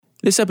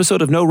This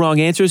episode of No Wrong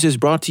Answers is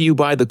brought to you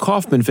by the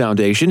Kauffman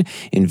Foundation,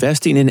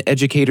 investing in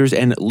educators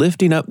and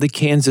lifting up the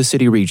Kansas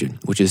City region,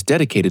 which is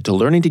dedicated to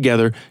learning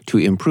together to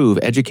improve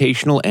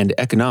educational and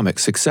economic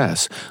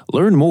success.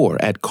 Learn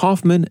more at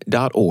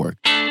Kauffman.org.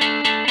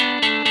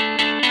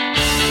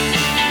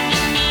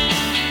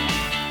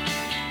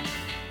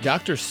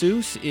 Dr.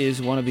 Seuss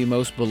is one of the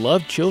most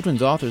beloved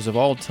children's authors of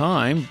all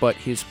time, but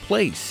his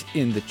place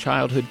in the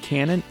childhood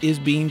canon is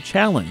being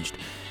challenged.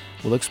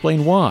 We'll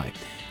explain why.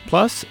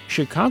 Plus,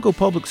 Chicago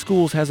Public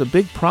Schools has a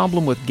big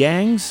problem with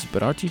gangs,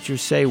 but our teachers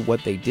say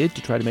what they did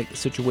to try to make the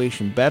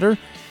situation better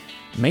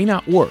may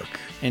not work.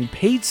 And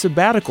paid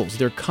sabbaticals,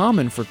 they're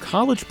common for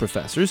college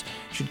professors.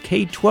 Should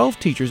K-12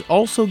 teachers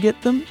also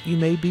get them? You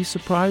may be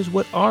surprised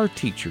what our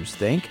teachers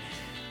think.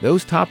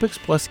 Those topics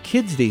plus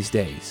kids these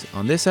days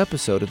on this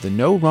episode of the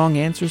No Wrong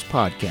Answers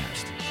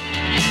podcast.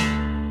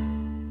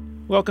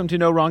 Welcome to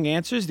No Wrong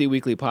Answers, the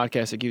weekly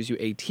podcast that gives you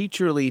a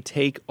teacherly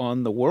take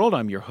on the world.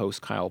 I'm your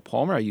host, Kyle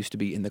Palmer. I used to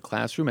be in the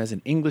classroom as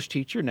an English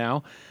teacher.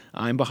 Now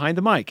I'm behind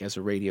the mic as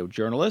a radio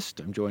journalist.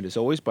 I'm joined, as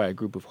always, by a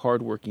group of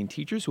hardworking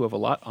teachers who have a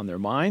lot on their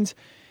minds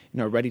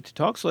and are ready to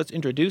talk. So let's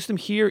introduce them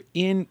here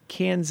in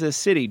Kansas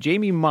City.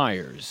 Jamie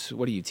Myers,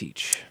 what do you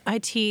teach? I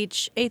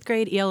teach 8th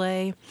grade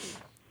ELA,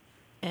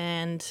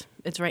 and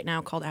it's right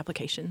now called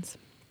Applications.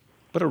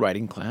 But a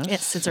writing class.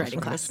 Yes, it's a writing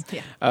class.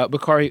 Yeah.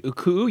 Bakari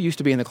Uku used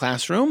to be in the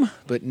classroom,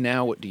 but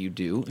now what do you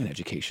do in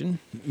education?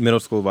 Middle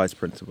school vice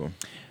principal.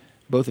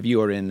 Both of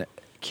you are in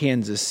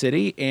Kansas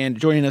City, and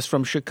joining us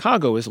from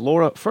Chicago is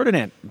Laura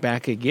Ferdinand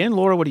back again.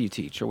 Laura, what do you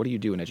teach, or what do you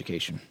do in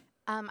education?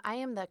 I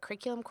am the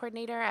curriculum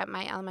coordinator at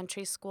my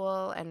elementary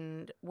school,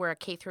 and we're a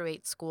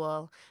K-8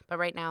 school. But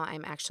right now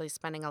I'm actually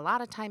spending a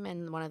lot of time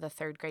in one of the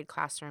 3rd grade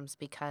classrooms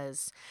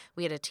because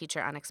we had a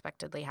teacher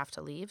unexpectedly have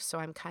to leave. So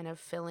I'm kind of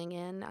filling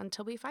in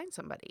until we find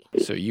somebody.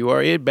 So you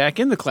are back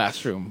in the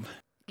classroom.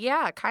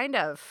 Yeah, kind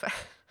of.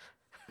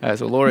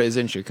 So Laura is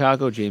in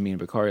Chicago. Jamie and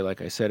Bakari,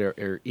 like I said,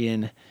 are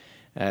in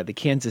the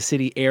Kansas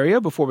City area.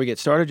 Before we get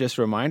started, just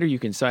a reminder, you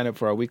can sign up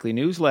for our weekly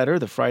newsletter,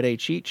 the Friday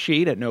Cheat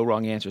Sheet, at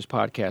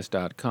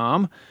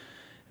NoWrongAnswersPodcast.com.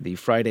 The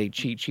Friday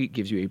Cheat Sheet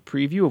gives you a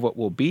preview of what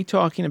we'll be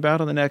talking about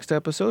on the next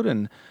episode,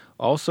 and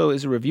also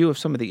is a review of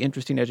some of the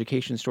interesting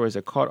education stories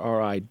that caught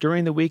our eye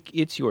during the week.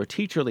 It's your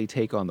teacherly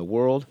take on the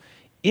world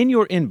in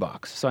your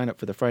inbox. Sign up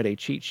for the Friday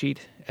Cheat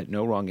Sheet at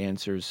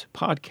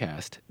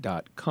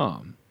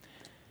NoWrongAnswersPodcast.com.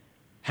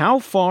 How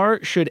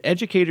far should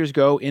educators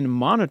go in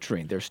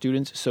monitoring their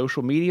students'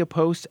 social media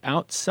posts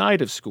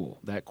outside of school?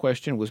 That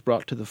question was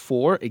brought to the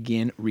fore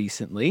again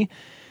recently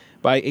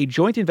by a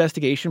joint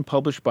investigation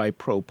published by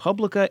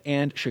ProPublica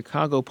and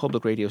Chicago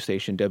public radio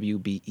station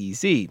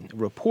WBEZ.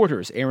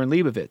 Reporters Aaron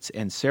Leibovitz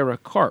and Sarah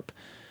Karp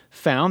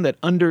found that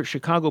under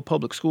Chicago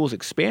Public Schools'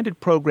 expanded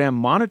program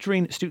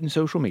monitoring student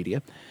social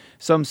media,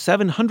 some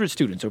 700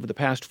 students over the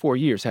past 4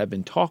 years have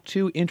been talked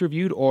to,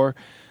 interviewed, or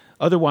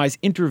otherwise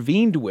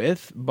intervened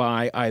with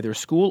by either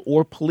school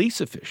or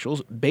police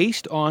officials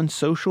based on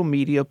social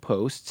media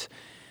posts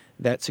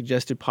that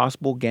suggested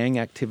possible gang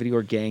activity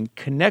or gang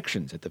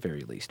connections at the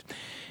very least.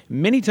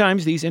 Many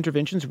times these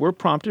interventions were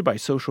prompted by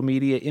social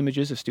media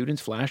images of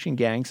students flashing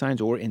gang signs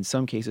or, in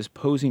some cases,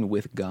 posing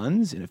with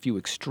guns. In a few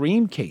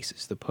extreme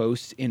cases, the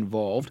posts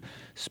involved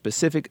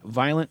specific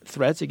violent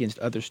threats against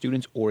other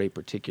students or a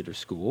particular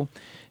school.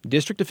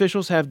 District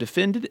officials have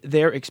defended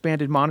their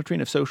expanded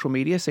monitoring of social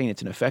media, saying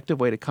it's an effective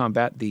way to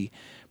combat the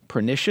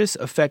pernicious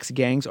effects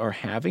gangs are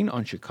having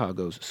on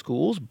Chicago's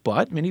schools,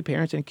 but many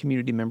parents and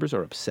community members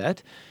are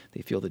upset.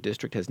 They feel the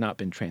district has not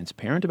been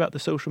transparent about the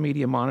social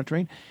media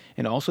monitoring,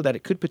 and also that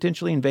it could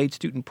potentially invade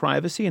student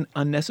privacy and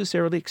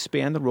unnecessarily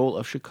expand the role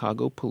of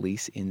Chicago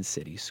police in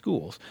city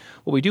schools.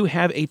 Well, we do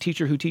have a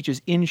teacher who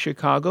teaches in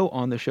Chicago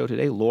on the show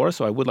today, Laura,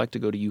 so I would like to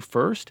go to you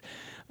first.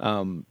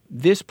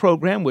 This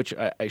program, which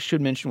I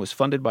should mention was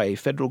funded by a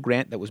federal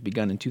grant that was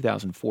begun in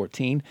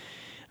 2014,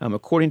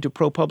 according to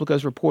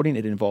ProPublica's reporting,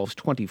 it involves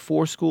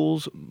 24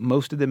 schools,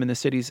 most of them in the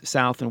city's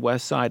south and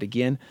west side.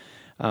 Again,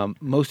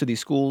 most of these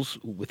schools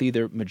with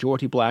either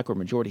majority black or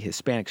majority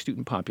Hispanic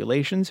student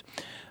populations.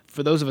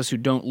 For those of us who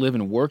don't live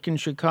and work in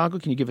Chicago,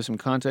 can you give us some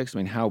context? I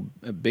mean, how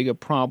big a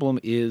problem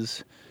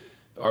is,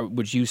 or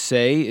would you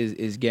say,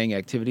 is gang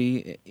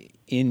activity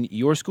in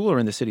your school or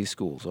in the city's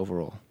schools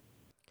overall?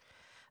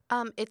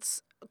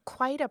 It's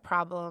quite a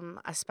problem,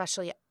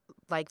 especially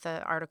like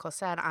the article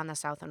said, on the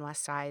south and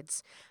west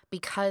sides,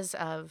 because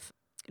of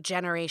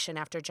generation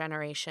after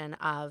generation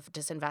of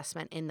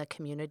disinvestment in the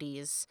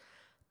communities.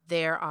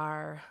 There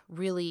are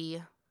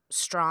really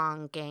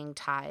strong gang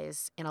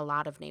ties in a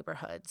lot of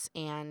neighborhoods.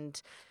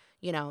 And,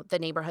 you know, the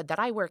neighborhood that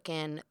I work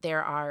in,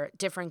 there are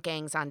different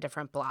gangs on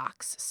different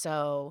blocks.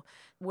 So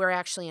we're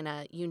actually in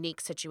a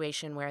unique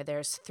situation where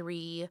there's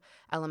 3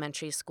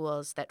 elementary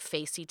schools that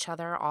face each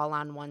other all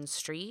on one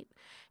street.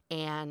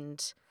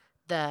 And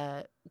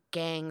the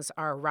gangs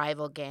are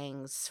rival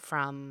gangs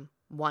from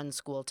one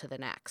school to the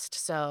next.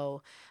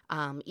 So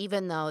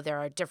even though there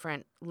are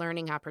different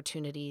learning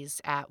opportunities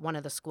at one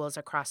of the schools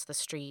across the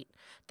street,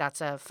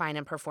 that's a fine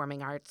and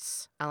performing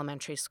arts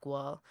elementary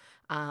school,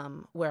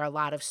 where a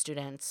lot of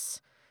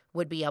students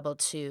would be able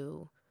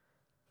to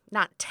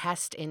not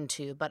test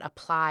into, but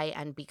apply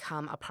and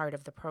become a part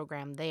of the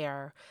program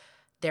there,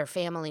 their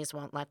families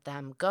won't let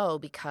them go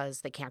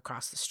because they can't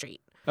cross the street.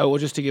 Oh, well,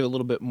 just to give a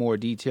little bit more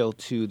detail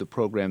to the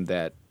program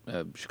that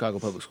Chicago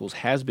Public Schools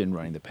has been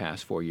running the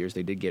past 4 years,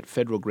 they did get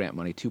federal grant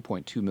money,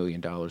 $2.2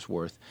 million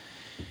worth,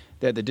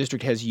 that the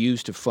district has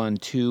used to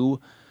fund 2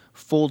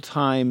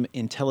 full-time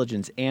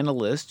intelligence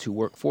analysts who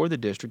work for the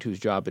district, whose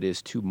job it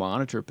is to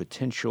monitor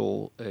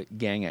potential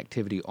gang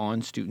activity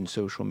on student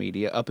social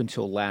media. Up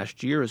until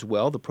last year as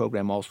well, the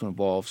program also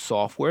involved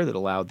software that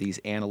allowed these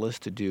analysts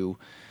to do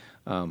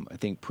I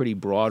think pretty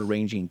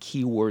broad-ranging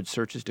keyword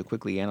searches to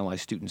quickly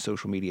analyze student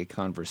social media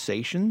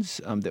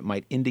conversations that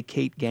might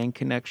indicate gang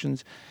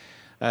connections.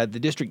 The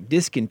district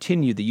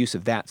discontinued the use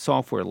of that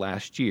software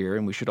last year,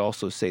 and we should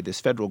also say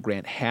this federal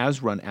grant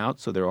has run out,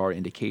 so there are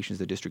indications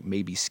the district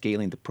may be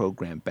scaling the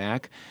program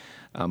back.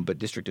 But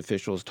district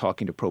officials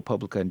talking to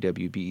ProPublica and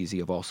WBEZ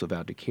have also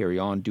vowed to carry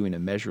on doing a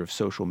measure of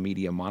social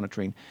media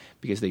monitoring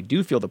because they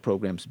do feel the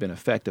program's been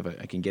effective.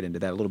 I can get into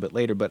that a little bit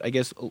later. But I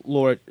guess,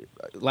 Laura,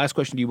 last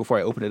question to you before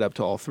I open it up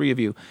to all three of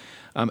you.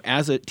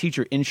 As a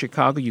teacher in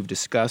Chicago, you've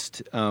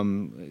discussed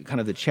kind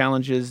of the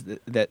challenges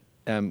that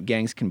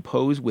gangs can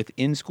pose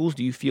within schools.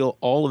 Do you feel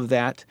all of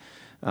that,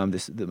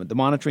 the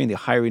monitoring, the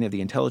hiring of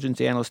the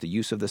intelligence analysts, the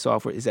use of the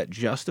software, is that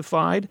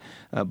justified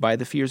by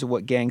the fears of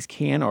what gangs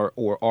can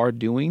or are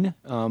doing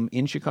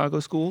in Chicago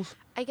schools?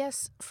 I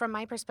guess from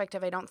my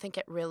perspective, I don't think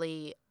it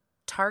really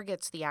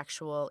targets the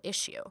actual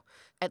issue.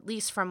 At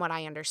least from what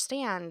I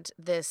understand,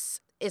 this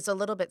is a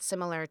little bit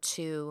similar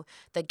to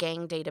the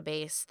gang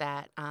database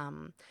that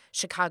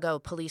Chicago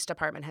Police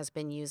Department has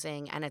been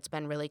using, and it's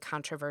been really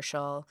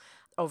controversial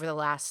over the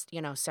last,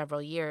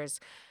 several years.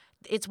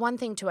 It's one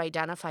thing to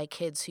identify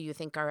kids who you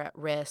think are at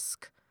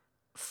risk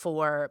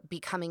for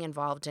becoming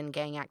involved in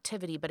gang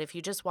activity, but if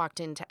you just walked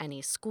into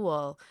any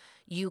school,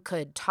 you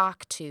could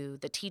talk to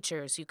the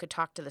teachers, you could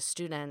talk to the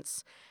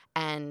students,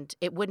 and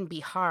it wouldn't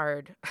be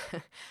hard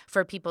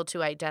for people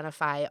to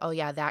identify, oh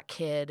yeah, that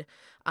kid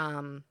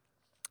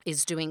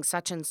is doing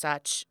such and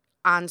such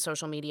on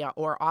social media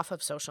or off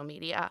of social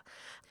media.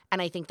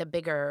 And I think the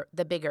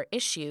bigger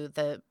issue,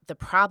 the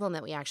problem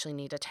that we actually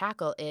need to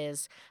tackle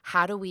is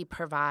how do we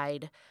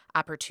provide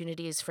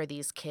opportunities for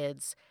these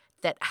kids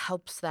that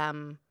helps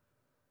them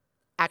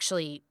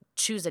actually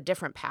choose a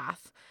different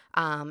path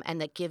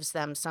and that gives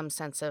them some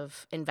sense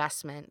of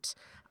investment.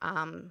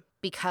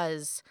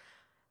 Because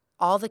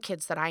all the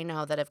kids that I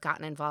know that have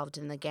gotten involved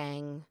in the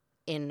gang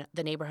in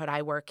the neighborhood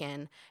I work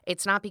in,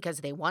 it's not because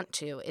they want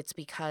to, it's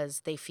because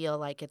they feel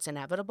like it's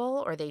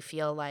inevitable or they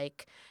feel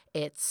like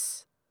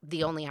it's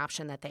the only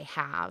option that they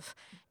have,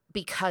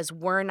 because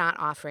we're not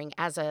offering,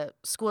 as a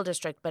school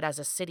district, but as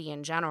a city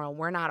in general,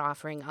 we're not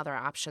offering other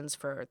options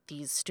for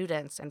these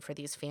students and for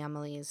these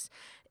families.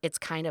 It's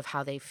kind of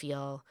how they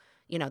feel,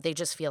 they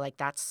just feel like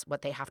that's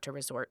what they have to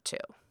resort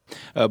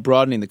to.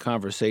 Broadening the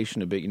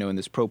conversation a bit, in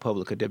this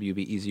ProPublica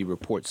WBEZ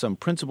report, some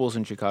principals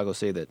in Chicago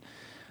say that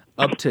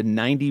up to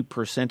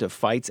 90% of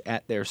fights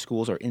at their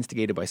schools are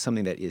instigated by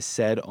something that is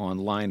said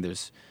online.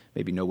 There's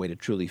maybe no way to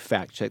truly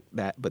fact check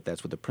that, but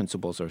that's what the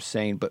principals are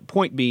saying. But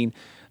point being,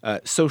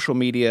 social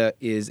media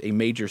is a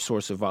major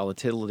source of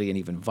volatility and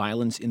even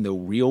violence in the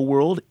real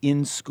world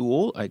in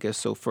school, I guess.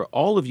 So for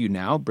all of you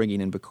now,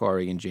 bringing in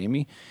Bakari and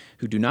Jamie,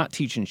 who do not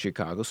teach in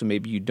Chicago, so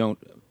maybe you do,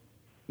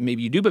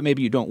 but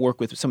maybe you don't work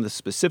with some of the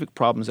specific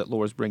problems that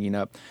Laura's bringing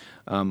up.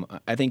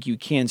 I think you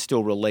can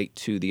still relate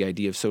to the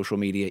idea of social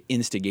media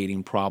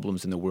instigating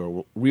problems in the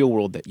real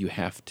world that you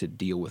have to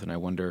deal with, and I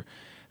wonder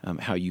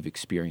how you've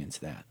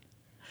experienced that.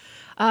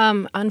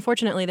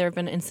 Unfortunately, there have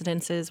been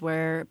incidences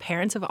where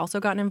parents have also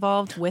gotten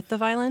involved with the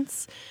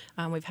violence.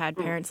 We've had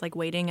parents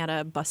waiting at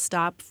a bus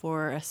stop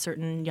for a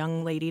certain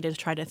young lady to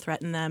try to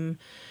threaten them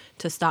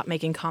to stop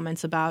making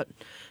comments about,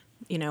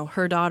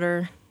 her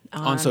daughter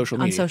on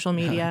social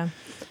media.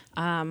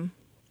 And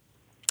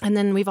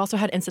then we've also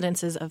had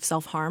incidences of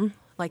self-harm,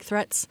 like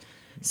threats,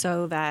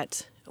 so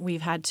that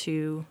we've had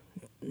to,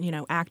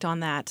 act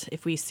on that.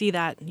 If we see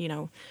that,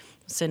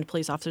 send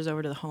police officers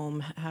over to the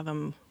home, have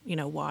them,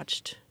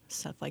 watched,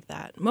 stuff like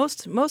that.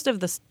 Most of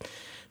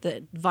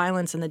the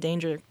violence and the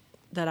danger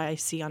that I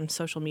see on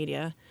social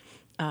media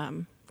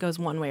goes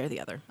one way or the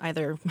other,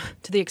 either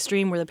to the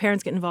extreme where the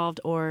parents get involved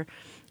or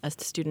a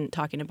student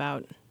talking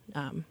about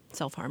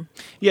self-harm.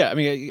 Yeah,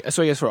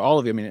 so I guess for all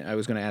of you, I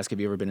was going to ask, have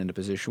you ever been in a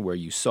position where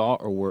you saw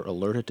or were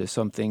alerted to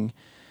something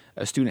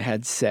a student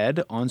had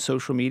said on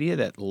social media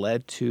that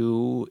led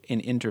to an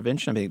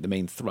intervention? I think the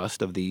main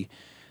thrust of the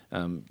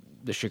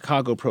the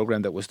Chicago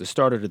program that was the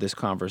starter to this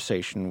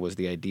conversation was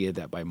the idea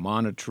that by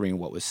monitoring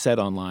what was said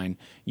online,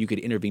 you could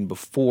intervene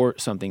before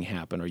something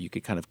happened, or you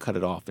could kind of cut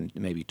it off and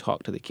maybe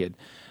talk to the kid.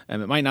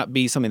 It might not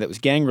be something that was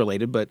gang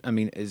related, but I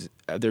mean,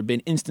 have there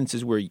been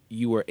instances where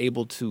you were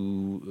able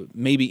to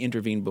maybe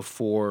intervene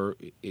before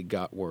it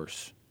got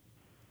worse?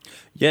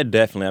 Yeah,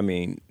 definitely. I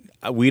mean,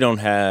 we don't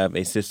have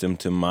a system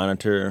to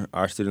monitor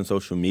our students'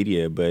 social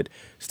media, but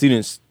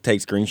students take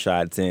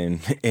screenshots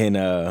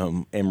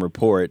and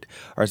report,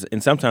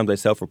 and sometimes they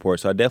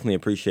self-report. So I definitely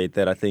appreciate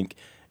that. I think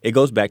it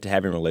goes back to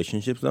having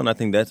relationships, though, and I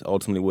think that's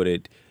ultimately what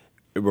it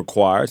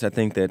requires. I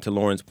think that, to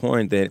Lauren's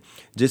point, that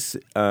just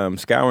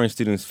scouring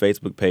students'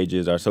 Facebook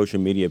pages, our social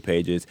media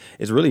pages,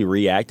 is really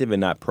reactive and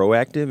not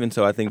proactive. And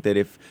so I think that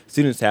if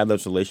students have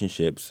those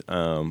relationships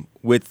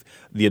with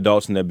the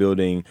adults in their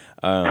building,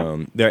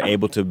 they're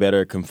able to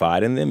better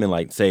confide in them and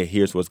like say,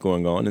 here's what's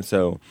going on. And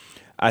so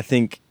I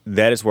think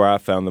that is where I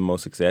found the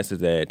most success, is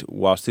that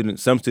while some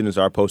students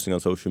are posting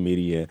on social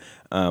media,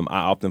 I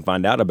often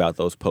find out about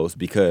those posts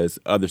because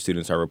other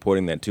students are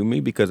reporting that to me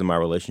because of my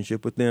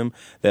relationship with them.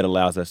 That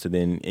allows us to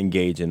then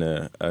engage in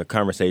a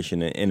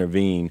conversation and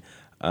intervene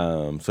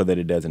so that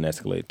it doesn't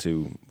escalate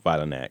to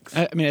violent acts.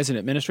 I mean, as an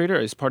administrator,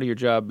 is part of your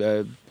job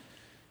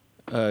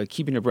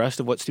keeping abreast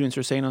of what students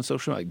are saying on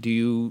social media? Like,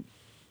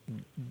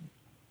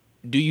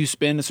 do you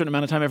spend a certain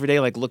amount of time every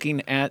day, like,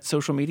 looking at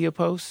social media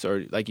posts?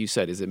 Or, like you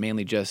said, is it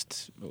mainly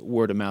just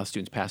word of mouth,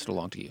 students pass it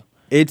along to you?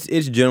 It's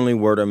generally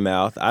word of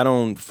mouth. I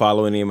don't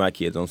follow any of my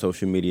kids on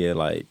social media.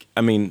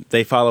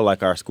 They follow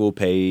like our school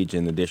page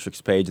and the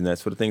district's page and that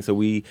sort of thing. So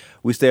we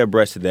stay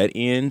abreast of that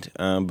end.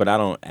 But I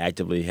don't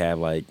actively have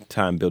like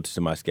time built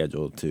into my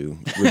schedule to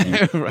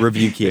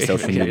review kids'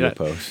 social media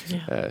posts.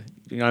 Yeah.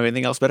 Do you have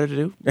anything else better to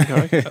do?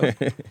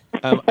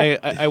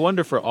 I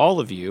wonder, for all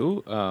of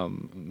you,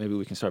 maybe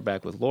we can start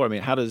back with Laura. I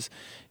mean, how does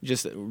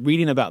just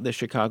reading about the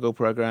Chicago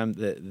program,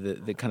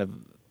 the kind of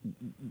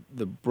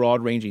the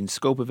broad-ranging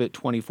scope of it,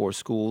 24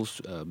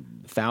 schools,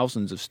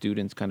 thousands of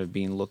students kind of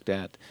being looked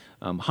at,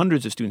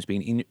 hundreds of students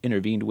being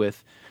intervened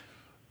with.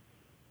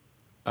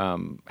 How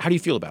do you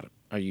feel about it?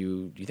 Do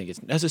you think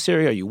it's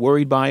necessary? Are you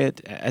worried by it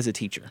as a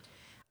teacher?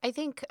 I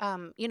think,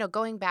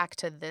 going back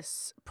to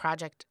this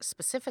project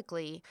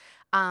specifically,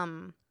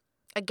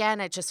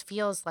 again, it just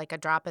feels like a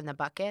drop in the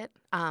bucket.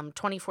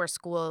 24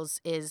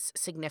 schools is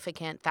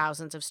significant.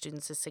 Thousands of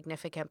students is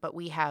significant. But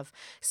we have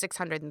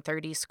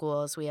 630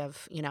 schools. We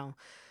have,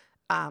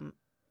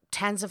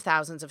 tens of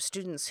thousands of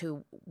students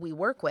who we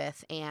work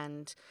with.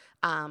 And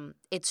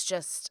it's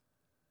just,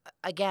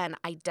 again,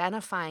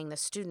 identifying the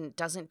student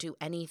doesn't do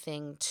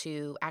anything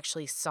to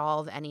actually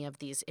solve any of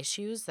these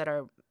issues that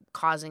are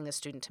causing the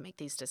student to make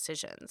these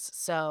decisions.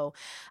 So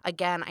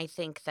again, I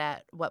think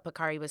that what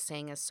Bakari was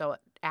saying is so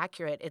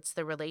accurate. It's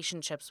the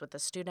relationships with the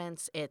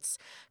students. It's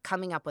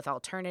coming up with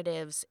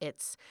alternatives.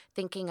 It's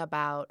thinking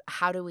about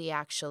how do we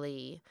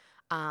actually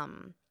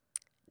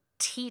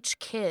teach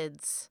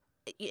kids,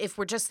 if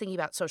we're just thinking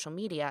about social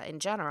media in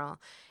general,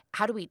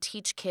 how do we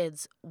teach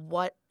kids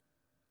what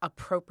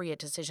appropriate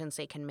decisions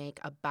they can make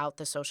about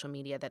the social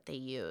media that they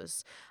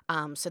use,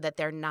 so that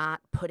they're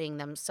not putting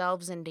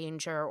themselves in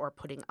danger or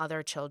putting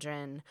other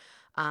children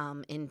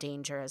in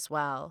danger as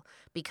well.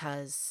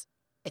 Because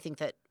I think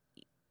that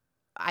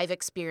I've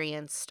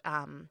experienced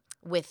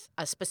with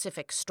a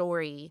specific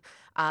story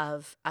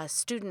of a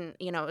student,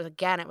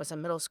 again, it was a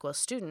middle school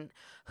student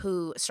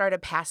who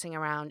started passing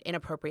around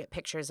inappropriate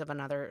pictures of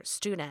another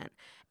student,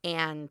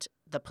 and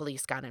the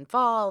police got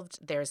involved.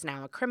 There's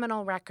now a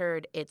criminal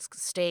record. It's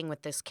staying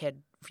with this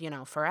kid,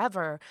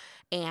 forever.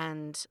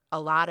 And a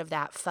lot of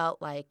that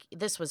felt like,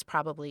 this was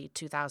probably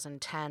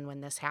 2010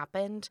 when this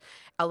happened.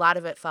 A lot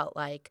of it felt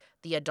like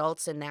the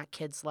adults in that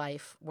kid's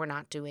life were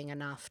not doing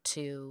enough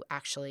to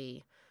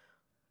actually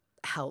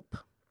help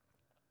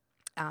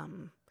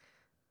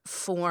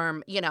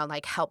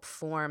help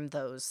form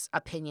those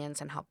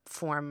opinions and help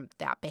form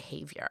that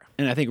behavior.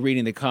 And I think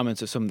reading the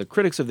comments of some of the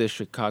critics of this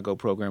Chicago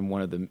program,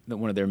 one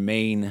of their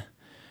main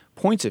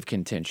points of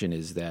contention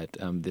is that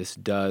this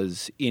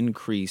does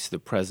increase the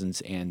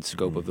presence and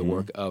scope of the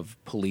work of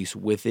police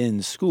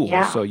within schools.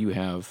 Yeah. So you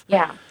have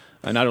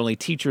not only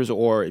teachers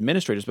or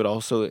administrators, but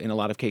also in a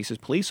lot of cases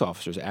police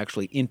officers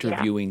actually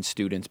interviewing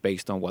students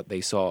based on what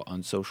they saw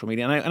on social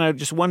media. And I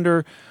just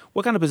wonder,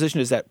 what kind of position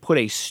does that put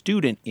a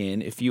student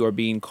in if you are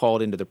being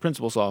called into the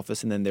principal's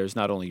office and then there's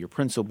not only your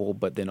principal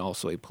but then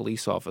also a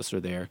police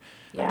officer there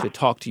to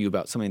talk to you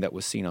about something that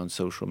was seen on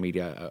social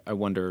media? I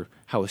wonder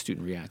how a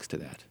student reacts to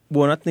that.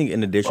 Well, and I think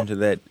in addition to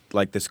that,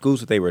 like the schools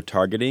that they were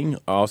targeting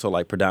are also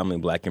like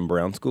predominantly black and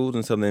brown schools.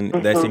 And so then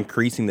that's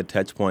increasing the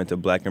touch points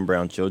of black and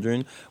brown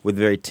children with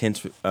very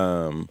tense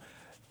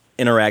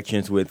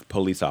interactions with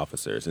police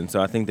officers. And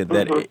so I think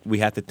that we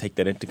have to take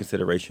that into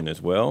consideration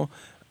as well.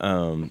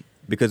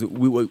 Because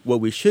what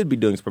we should be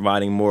doing is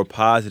providing more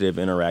positive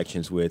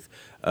interactions with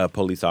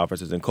police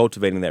officers and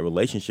cultivating that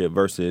relationship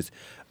versus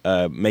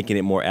making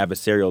it more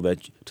adversarial,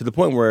 that to the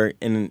point where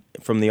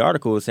from the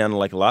article it sounded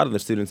like a lot of the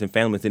students and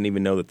families didn't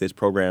even know that this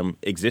program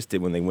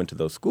existed when they went to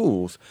those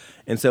schools.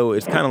 And so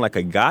it's kind of like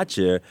a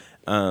gotcha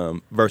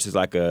versus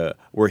like a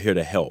we're here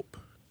to help.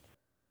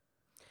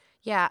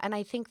 Yeah, and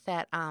I think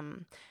that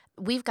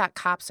we've got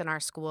cops in our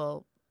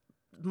school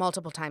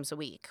multiple times a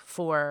week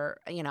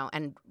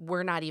and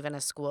we're not even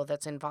a school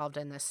that's involved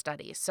in this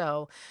study.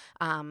 So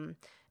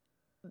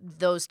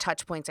those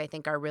touch points, I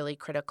think, are really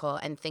critical,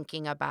 and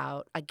thinking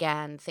about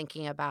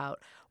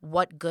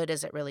what good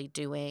is it really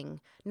doing?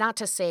 Not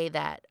to say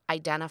that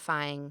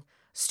identifying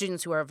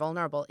students who are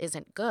vulnerable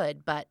isn't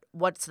good, but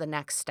what's the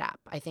next step,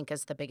 I think,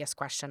 is the biggest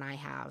question I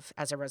have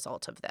as a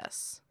result of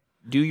this.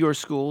 Do your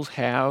schools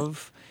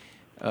have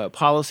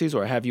policies,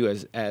 or have you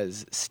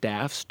as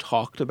staffs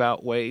talked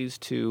about ways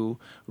to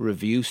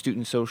review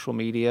student social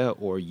media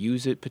or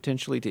use it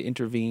potentially to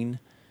intervene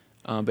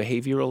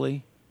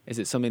behaviorally? Is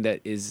it something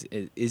that is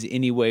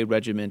any way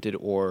regimented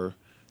or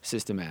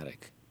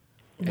systematic?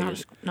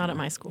 Not at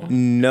my school.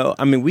 No,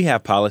 I mean, we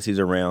have policies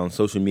around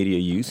social media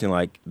use, and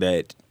like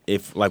that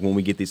if like when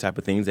we get these type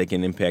of things, they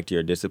can impact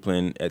your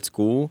discipline at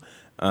school.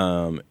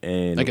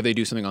 And like if they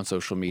do something on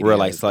social media, we're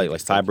like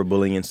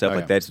cyberbullying and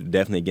stuff that's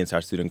definitely against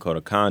our student code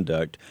of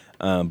conduct.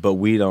 But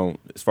we don't,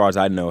 as far as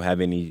I know, have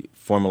any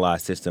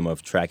formalized system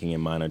of tracking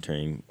and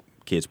monitoring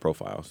kids'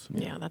 profiles.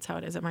 Yeah, that's how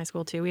it is at my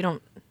school too. We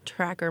don't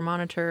track or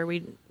monitor.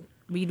 We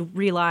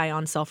rely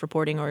on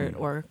self-reporting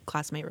or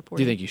classmate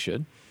reporting. Do you think you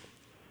should?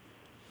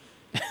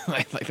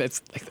 that's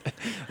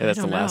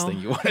the last thing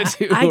you want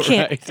to do. I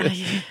can't.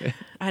 Right?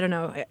 I don't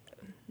know.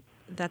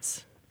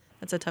 That's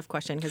a tough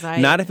question because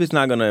not if it's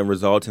not going to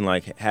result in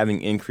like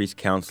having increased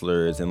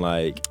counselors and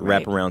like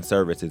wraparound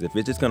services. If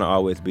it's just going to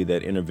always be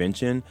that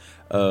intervention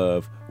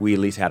of we at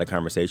least had a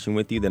conversation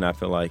with you, then I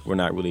feel like we're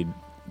not really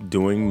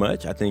doing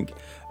much. I think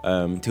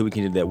until we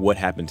can do that, what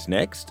happens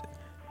next?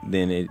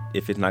 Then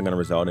if it's not going to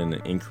result in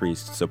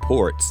increased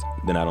supports,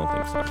 then I don't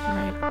think so.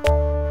 Right.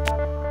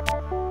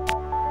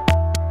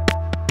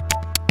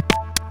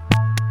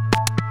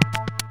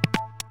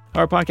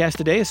 Our podcast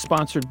today is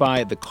sponsored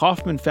by the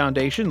Kauffman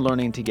Foundation,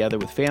 learning together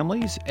with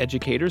families,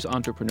 educators,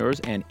 entrepreneurs,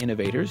 and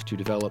innovators to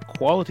develop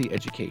quality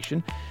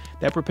education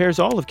that prepares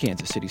all of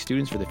Kansas City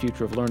students for the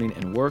future of learning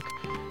and work.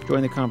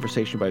 Join the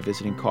conversation by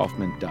visiting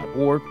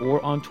Kauffman.org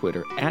or on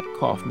Twitter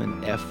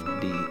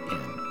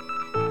 @KauffmanFDN.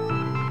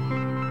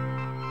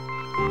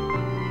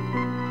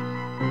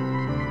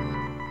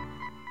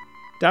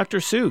 Dr.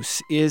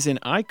 Seuss is an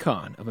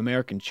icon of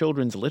American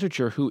children's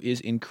literature who is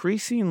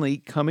increasingly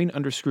coming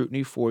under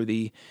scrutiny for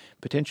the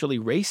potentially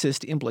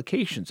racist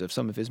implications of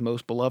some of his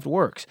most beloved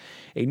works.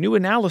 A new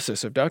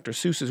analysis of Dr.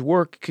 Seuss's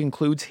work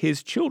concludes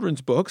his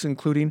children's books,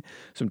 including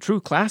some true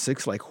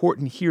classics like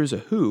Horton Hears a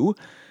Who,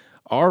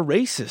 are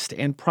racist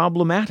and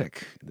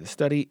problematic. The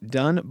study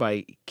done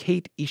by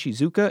Kate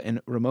Ishizuka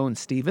and Ramon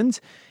Stevens,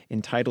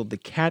 entitled The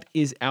Cat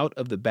is Out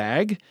of the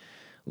Bag,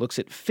 looks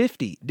at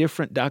 50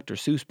 different Dr.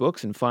 Seuss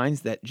books and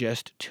finds that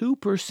just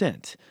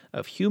 2%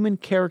 of human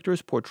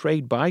characters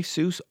portrayed by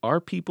Seuss are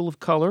people of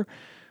color.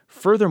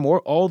 Furthermore,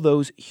 all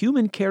those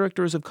human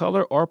characters of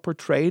color are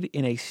portrayed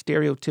in a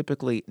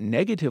stereotypically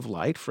negative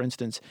light. For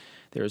instance,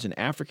 there is an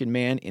African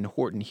man in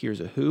Horton Hears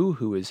a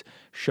Who is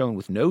shown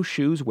with no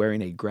shoes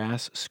wearing a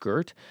grass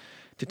skirt.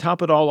 To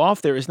top it all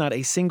off, there is not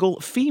a single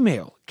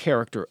female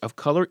character of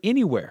color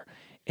anywhere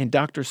in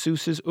Dr.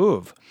 Seuss's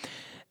oeuvre.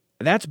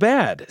 That's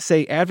bad,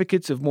 say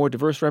advocates of more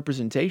diverse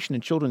representation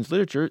in children's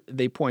literature.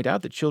 They point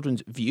out that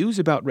children's views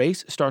about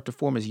race start to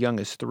form as young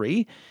as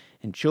 3,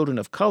 and children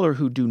of color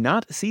who do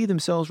not see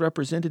themselves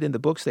represented in the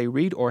books they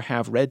read or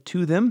have read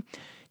to them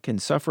can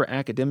suffer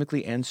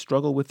academically and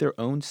struggle with their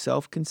own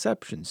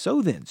self-conception.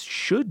 So then,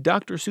 should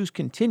Dr. Seuss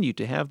continue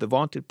to have the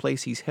vaunted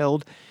place he's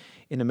held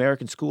in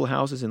American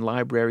schoolhouses and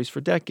libraries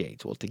for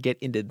decades? Well, to get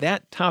into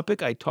that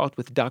topic, I talked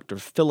with Dr.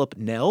 Philip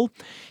Nell.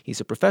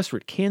 He's a professor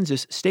at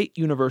Kansas State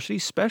University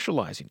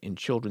specializing in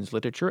children's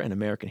literature and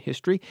American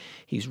history.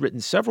 He's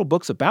written several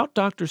books about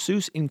Dr.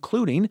 Seuss,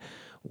 including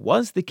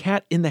Was the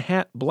Cat in the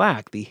Hat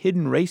Black? The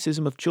Hidden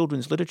Racism of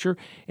Children's Literature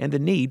and the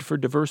Need for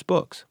Diverse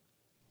Books.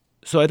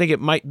 So I think it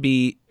might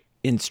be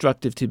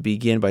instructive to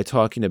begin by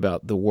talking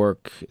about the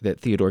work that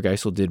Theodore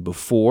Geisel did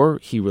before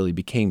he really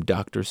became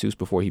Dr. Seuss,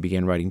 before he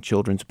began writing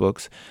children's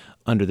books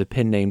under the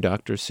pen name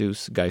Dr.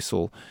 Seuss.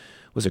 Geisel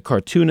was a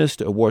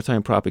cartoonist, a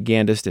wartime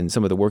propagandist, and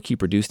some of the work he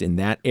produced in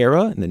that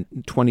era, in the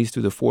 20s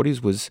through the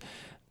 40s, was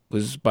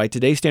by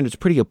today's standards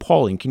pretty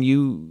appalling. Can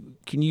you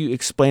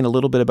explain a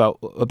little bit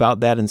about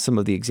that and some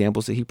of the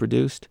examples that he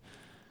produced?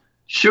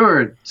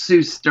 Sure.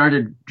 Seuss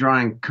started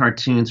drawing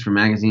cartoons for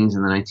magazines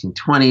in the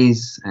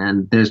 1920s,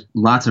 and there's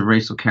lots of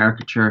racial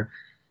caricature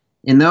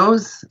in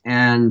those.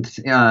 And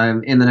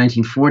in the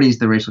 1940s,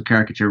 the racial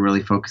caricature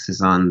really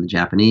focuses on the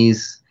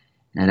Japanese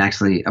and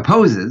actually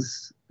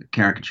opposes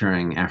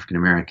caricaturing African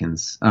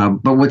Americans.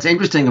 But what's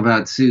interesting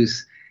about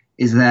Seuss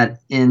is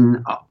that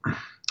in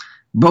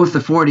both the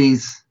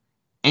 40s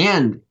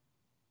and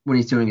when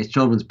he's doing his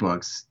children's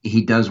books,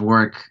 he does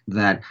work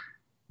that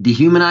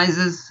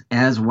dehumanizes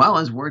as well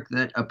as work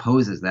that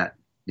opposes that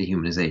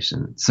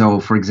dehumanization. So,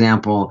 for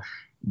example,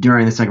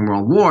 during the Second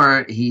World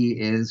War, he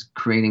is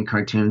creating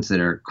cartoons that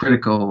are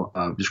critical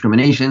of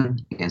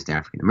discrimination against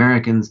African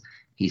Americans.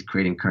 He's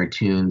creating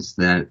cartoons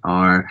that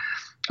are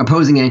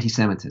opposing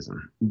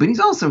anti-Semitism. But he's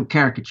also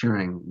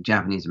caricaturing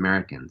Japanese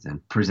Americans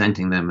and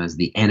presenting them as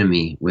the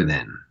enemy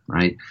within,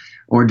 right?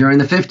 Or during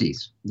the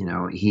 50s,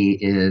 he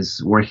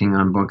is working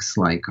on books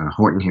like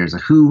Horton Hears a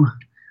Who,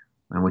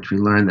 in which we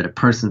learn that a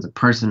person's a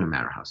person no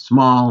matter how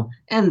small,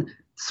 and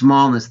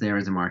smallness there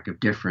is a mark of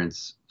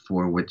difference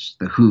for which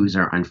the Whos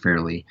are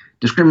unfairly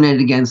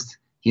discriminated against.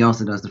 He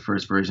also does the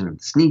first version of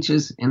the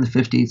Sneetches in the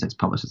 50s. That's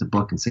published as a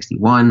book in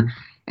 61.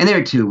 And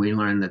there, too, we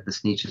learn that the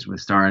Sneetches with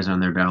stars on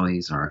their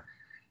bellies are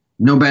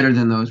no better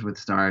than those with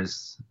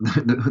stars,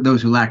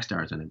 those who lack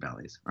stars on their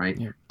bellies, right?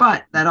 Yeah.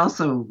 But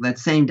that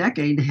same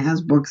decade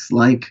has books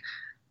like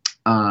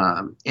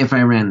If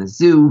I Ran the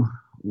Zoo,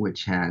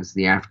 which has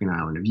the African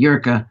island of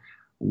Yurka,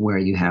 where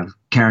you have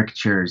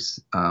caricatures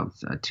of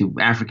two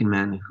African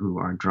men who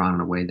are drawn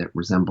in a way that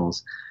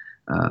resembles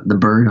the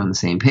bird on the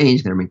same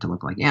page. They're made to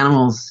look like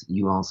animals.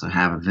 You also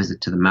have A Visit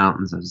to the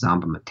Mountains of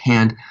Zamba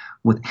Matand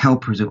with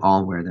helpers who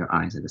all wear their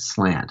eyes at a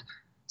slant.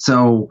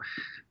 So,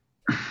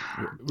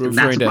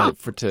 referring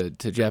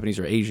to Japanese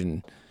or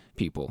Asian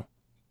people.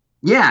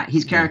 Yeah,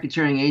 he's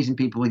caricaturing Asian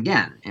people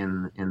again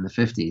in the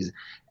 50s.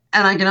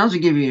 And I can also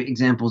give you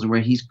examples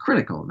where he's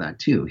critical of that,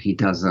 too. He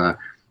does a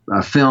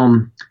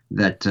film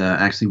that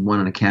actually won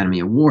an Academy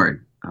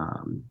Award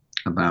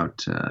about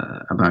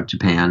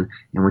Japan,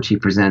 in which he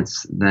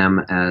presents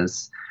them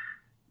as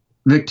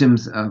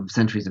victims of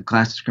centuries of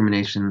class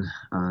discrimination.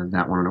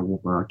 That won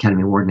an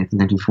Academy Award in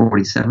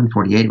 1947,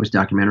 48. It was a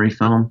documentary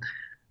film.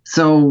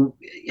 So,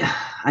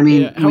 I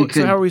mean,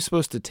 so how are we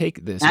supposed to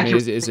take this? I mean,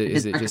 is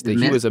it just that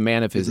he was a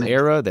man of his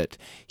era, that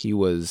he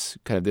was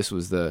this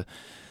was the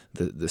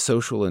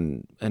social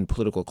and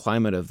political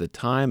climate of the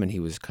time, and he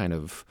was kind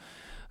of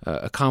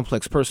a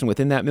complex person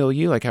within that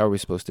milieu? Like, how are we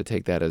supposed to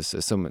take that as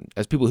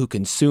people who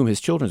consume his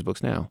children's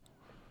books now?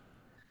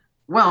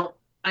 Well,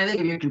 I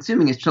think if you're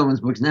consuming his children's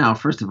books now,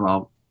 first of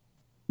all,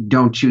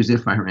 don't choose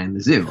If I Ran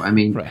the Zoo. I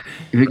mean, right.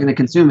 If you're going to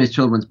consume his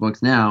children's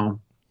books now,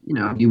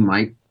 you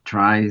might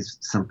try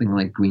something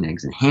like Green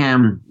Eggs and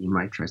Ham. You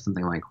might try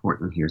something like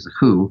Horton Hears a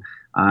Who,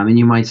 and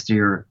you might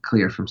steer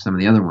clear from some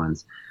of the other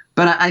ones.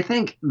 But I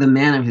think the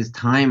man of his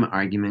time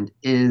argument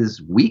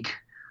is weak,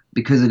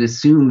 because it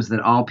assumes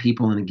that all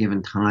people in a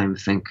given time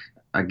think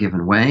a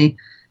given way,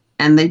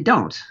 and they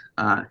don't.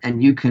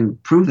 And you can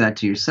prove that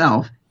to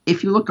yourself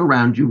if you look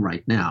around you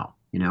right now.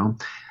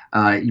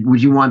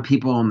 Would you want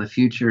people in the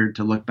future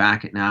to look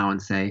back at now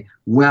and say,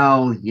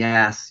 well,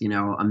 yes,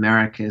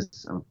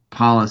 America's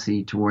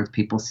policy towards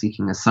people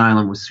seeking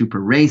asylum was super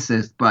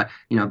racist, but,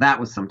 that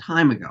was some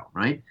time ago,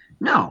 right?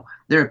 No,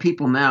 there are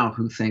people now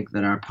who think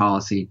that our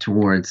policy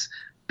towards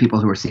people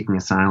who are seeking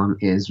asylum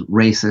is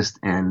racist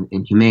and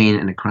inhumane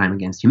and a crime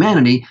against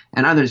humanity,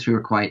 and others who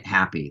are quite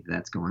happy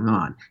that's going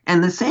on.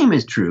 And the same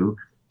is true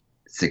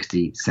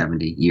 60,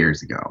 70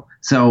 years ago.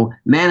 So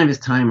man of his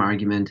time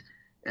argument,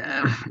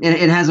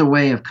 it has a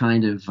way of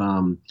kind of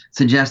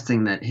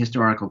suggesting that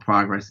historical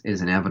progress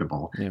is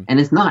inevitable, and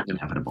it's not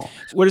inevitable.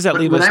 So where does that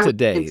leave us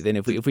today? Then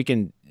if we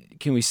can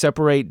we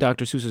separate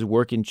Dr. Seuss's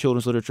work in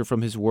children's literature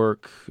from his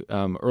work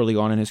early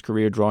on in his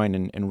career,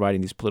 drawing and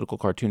writing these political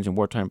cartoons and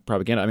wartime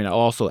propaganda? I mean, I'll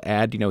also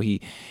add,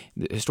 the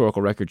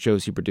historical record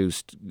shows he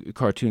produced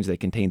cartoons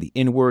that contained the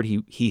N-word.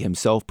 He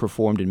himself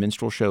performed in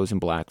minstrel shows in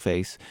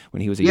blackface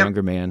when he was a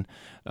younger man.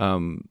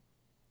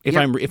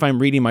 If I'm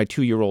reading my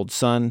 2-year-old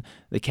son,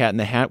 The Cat in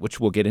the Hat, which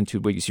we'll get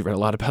into, but you read a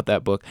lot about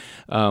that book,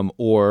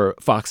 or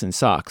Fox and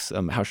Socks,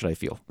 how should I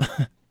feel?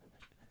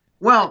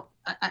 Well,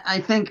 I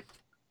think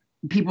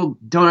people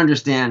don't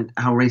understand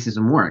how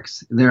racism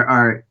works. There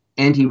are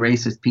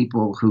anti-racist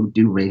people who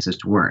do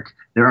racist work.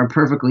 There are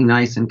perfectly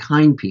nice and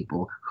kind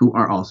people who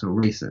are also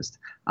racist.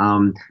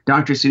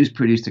 Dr. Seuss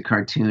produced a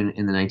cartoon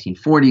in the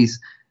 1940s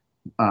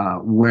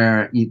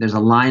where there's a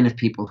line of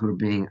people who are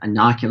being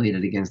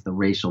inoculated against the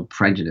racial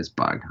prejudice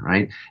bug,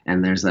 right?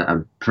 And there's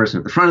a person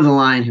at the front of the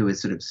line who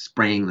is sort of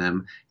spraying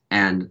them,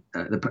 and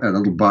a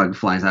little bug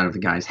flies out of the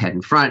guy's head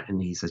in front,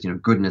 and he says,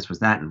 goodness, was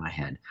that in my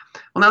head?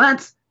 Well, now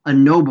that's a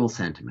noble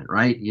sentiment,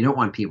 right? You don't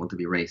want people to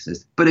be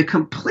racist, but it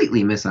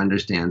completely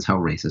misunderstands how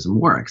racism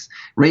works.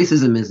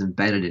 Racism is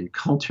embedded in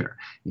culture.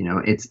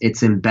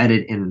 It's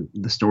embedded in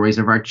the stories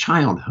of our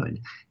childhood.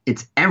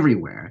 It's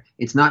everywhere.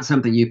 It's not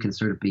something you can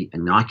sort of be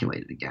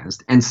inoculated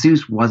against. And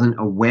Seuss wasn't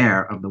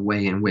aware of the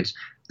way in which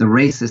the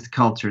racist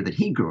culture that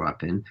he grew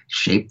up in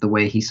shaped the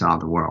way he saw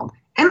the world.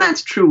 And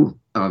that's true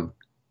of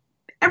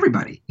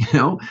everybody.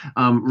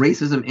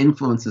 Racism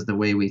influences the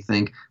way we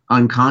think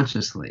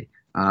unconsciously.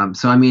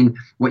 So, I mean,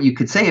 what you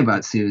could say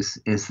about Seuss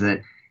is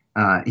that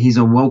he's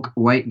a woke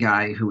white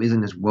guy who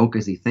isn't as woke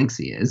as he thinks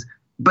he is.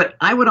 But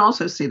I would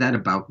also say that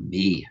about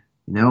me.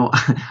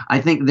 I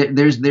think that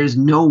there's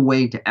no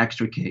way to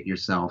extricate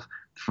yourself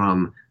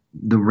from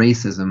the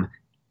racism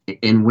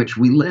in which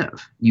we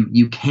live.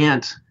 You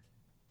can't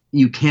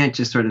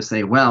just sort of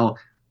say, well,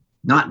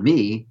 not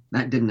me.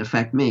 That didn't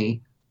affect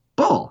me.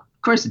 Bull.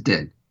 Of course it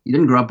did. You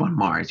didn't grow up on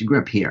Mars. You grew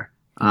up here.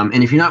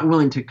 And if you're not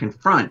willing to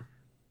confront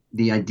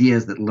the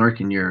ideas that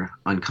lurk in your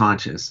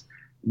unconscious,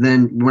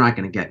 then we're not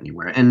going to get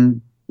anywhere.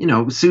 And,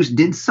 Seuss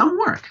did some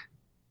work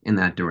in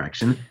that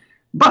direction.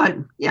 But,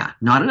 yeah,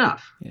 not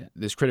enough. Yeah.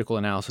 This critical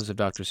analysis of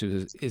Dr.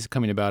 Seuss is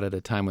coming about at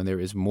a time when there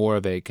is more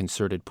of a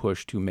concerted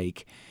push to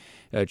make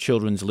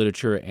children's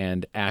literature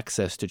and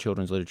access to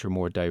children's literature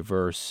more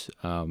diverse.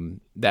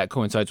 That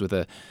coincides with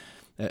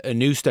a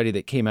new study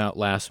that came out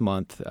last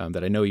month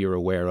that I know you're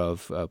aware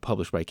of,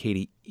 published by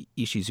Katie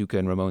Ishizuka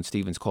and Ramon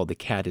Stevens, called "The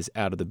Cat is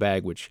Out of the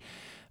Bag," which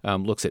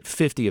looks at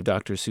 50 of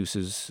Dr.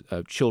 Seuss's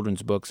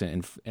children's books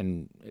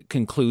and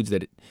concludes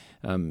that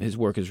his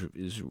work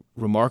is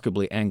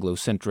remarkably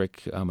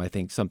Anglo-centric. I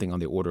think something on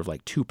the order of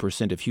like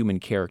 2% of human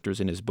characters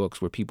in his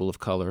books were people of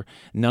color,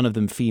 none of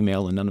them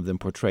female, and none of them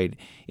portrayed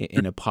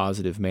in a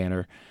positive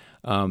manner.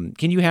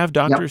 Can you have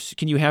Dr.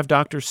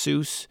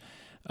 Seuss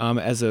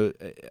as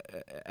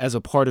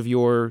a part of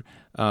your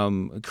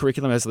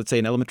curriculum, as, let's say,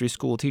 an elementary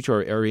school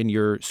teacher, or in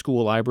your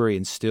school library,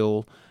 and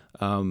still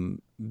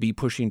be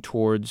pushing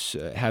towards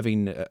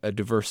having a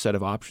diverse set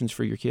of options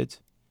for your kids?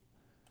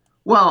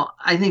 Well,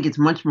 I think it's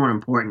much more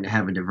important to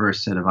have a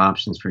diverse set of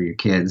options for your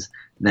kids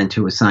than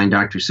to assign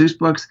Dr. Seuss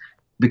books,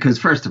 because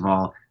first of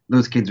all,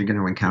 those kids are going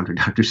to encounter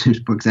Dr.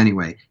 Seuss books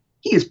anyway.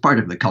 He is part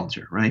of the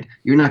culture, right?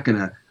 You're not going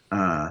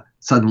to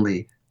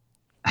suddenly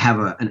have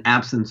an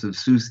absence of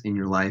Seuss in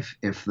your life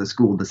if the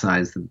school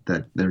decides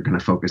that they're going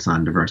to focus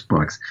on diverse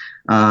books.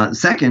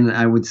 Second,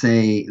 I would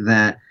say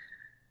that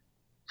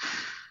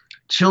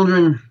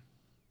children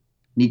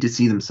need to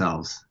see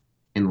themselves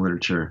in the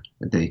literature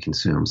that they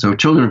consume. So if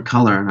children of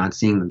color are not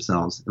seeing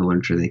themselves in the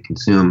literature they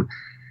consume,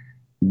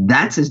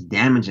 that's as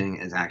damaging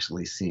as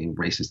actually seeing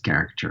racist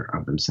caricature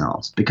of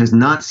themselves, because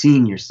not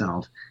seeing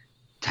yourself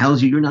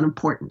tells you you're not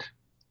important.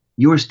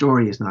 Your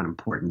story is not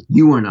important.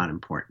 You are not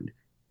important.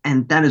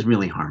 And that is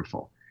really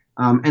harmful.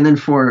 And then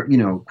for,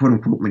 quote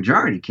unquote,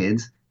 majority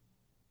kids,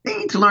 they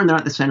need to learn they're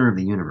not the center of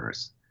the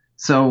universe.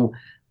 So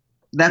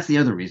that's the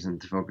other reason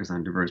to focus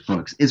on diverse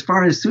books. As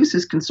far as Seuss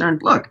is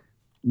concerned, look,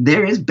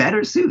 there is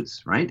better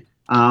Seuss, right?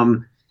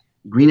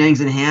 Green Eggs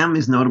and Ham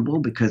is notable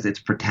because its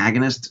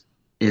protagonist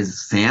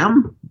is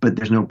Sam, but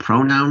there's no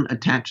pronoun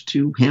attached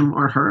to him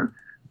or her.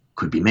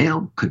 Could be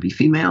male, could be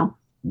female.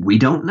 We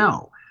don't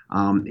know.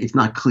 It's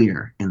not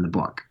clear in the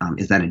book.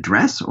 Is that a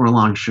dress or a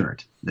long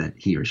shirt that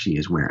he or she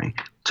is wearing?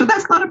 So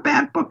that's not a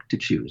bad book to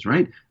choose,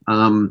 right?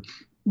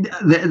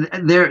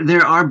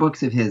 There are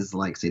books of his,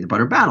 like, say, the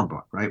Butter Battle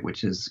book, right,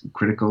 which is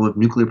critical of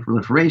nuclear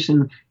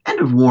proliferation and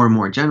of war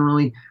more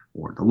generally,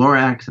 or the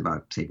Lorax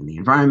about saving the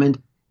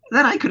environment,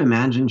 that I could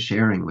imagine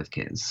sharing with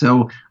kids.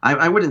 So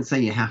I wouldn't say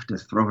you have to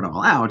throw it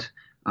all out.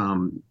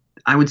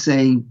 I would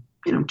say,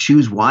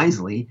 choose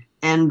wisely.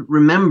 And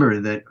remember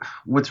that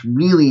what's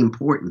really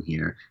important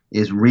here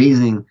is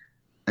raising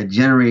a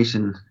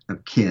generation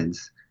of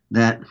kids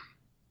that,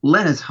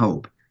 let us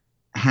hope,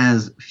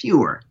 has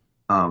fewer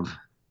of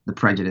the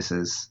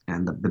prejudices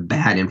and the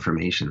bad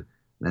information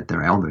that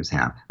their elders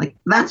have. Like,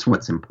 that's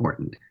what's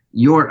important.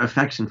 Your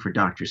affection for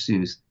Dr.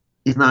 Seuss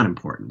is not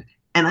important.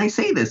 And I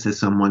say this as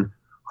someone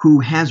who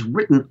has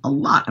written a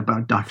lot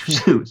about Dr.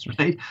 Seuss,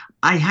 right?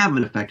 I have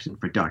an affection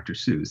for Dr.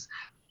 Seuss.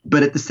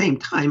 But at the same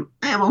time,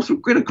 I am also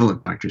critical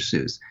of Dr.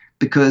 Seuss,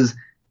 because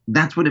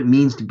that's what it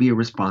means to be a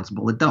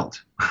responsible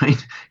adult,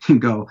 right? You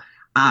go,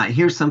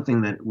 here's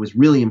something that was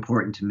really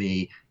important to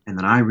me and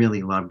that I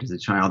really loved as a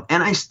child,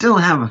 and I still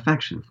have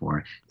affection for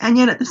it. And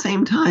yet at the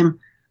same time,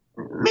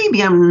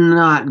 maybe I'm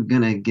not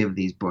going to give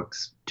these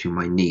books to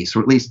my niece,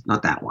 or at least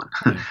not that one,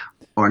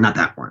 or not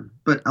that one,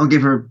 but I'll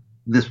give her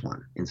this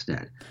one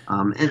instead.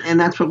 And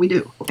that's what we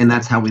do. And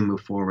that's how we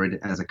move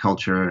forward as a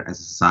culture, as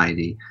a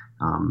society.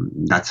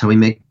 That's how we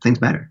make things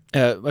better.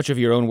 Much of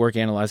your own work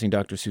analyzing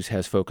Dr. Seuss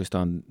has focused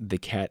on The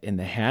Cat in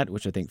the Hat,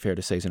 which I think fair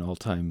to say is an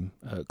all-time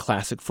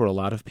classic for a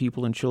lot of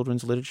people in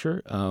children's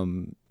literature.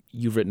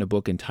 You've written a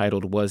book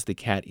entitled Was the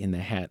Cat in the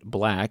Hat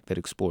Black? That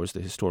explores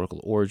the historical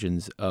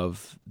origins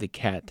of the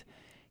cat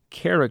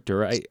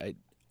character.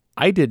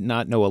 I did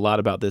not know a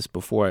lot about this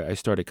before I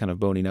started kind of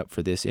boning up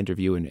for this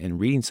interview and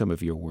reading some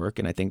of your work.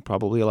 And I think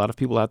probably a lot of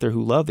people out there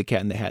who love The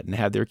Cat in the Hat and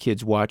have their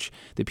kids watch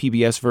the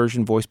PBS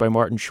version voiced by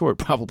Martin Short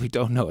probably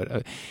don't know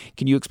it.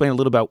 Can you explain a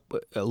little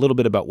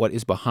bit about what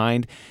is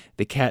behind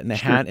The Cat in the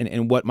Hat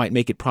and what might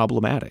make it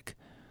problematic?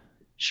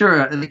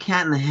 Sure. The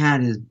Cat in the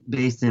Hat is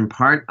based in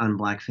part on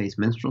blackface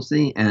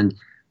minstrelsy. And,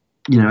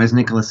 as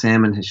Nicholas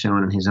Salmon has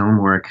shown in his own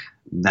work,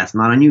 that's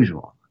not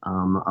unusual.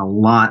 A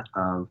lot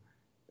of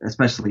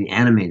especially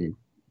animated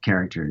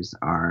characters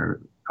are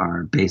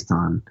based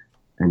on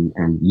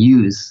and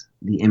use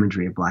the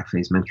imagery of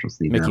blackface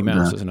minstrelsy. Mickey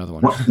Mouse is another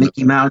one.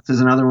 Mickey Mouse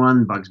is another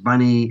one. Bugs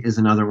Bunny is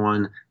another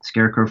one.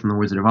 Scarecrow from the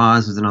Wizard of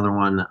Oz is another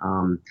one.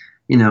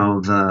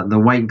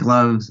 The white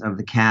gloves of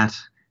the cat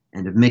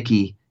and of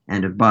Mickey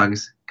and of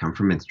Bugs come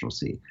from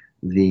minstrelsy.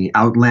 The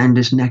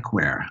outlandish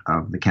neckwear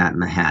of the Cat in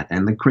the Hat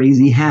and the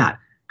crazy hat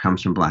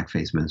comes from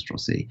blackface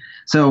minstrelsy.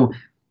 So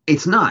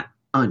it's not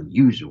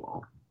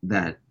unusual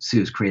that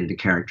Seuss created a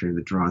character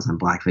that draws on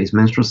blackface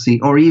minstrelsy,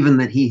 or even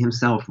that he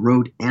himself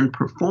wrote and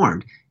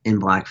performed in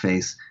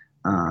blackface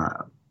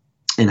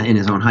in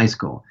his own high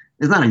school.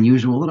 It's not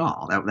unusual at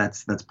all.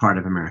 That's part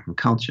of American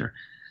culture.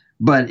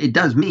 But it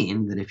does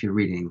mean that if you're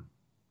reading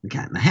The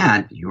Cat in the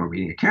Hat, you're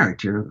reading a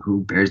character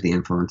who bears the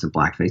influence of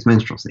blackface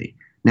minstrelsy.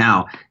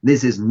 Now,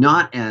 this is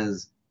not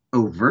as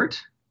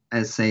overt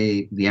as,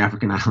 say, the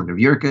African island of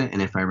Yurka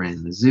and If I Ran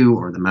in the Zoo,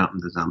 or the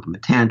mountains of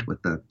Zompamatant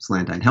with the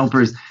slant-eyed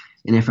helpers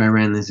in If I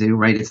Ran in the Zoo,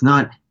 right? It's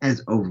not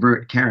as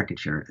overt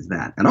caricature as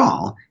that at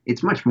all.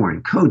 It's much more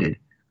encoded.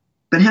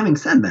 But having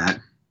said that,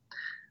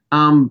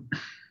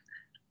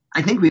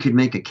 I think we could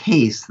make a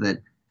case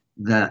that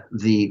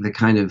the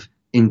kind of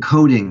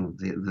encoding,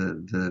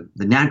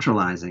 the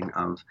naturalizing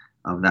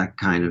of that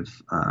kind of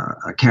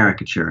a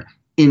caricature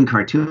in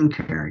cartoon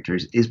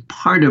characters is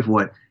part of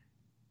what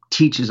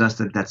teaches us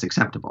that that's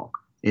acceptable,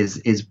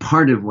 is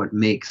part of what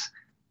makes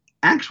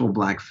actual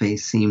blackface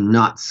seem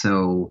not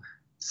so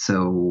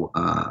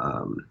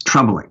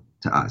troubling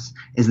to us,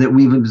 is that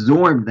we've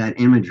absorbed that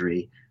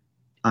imagery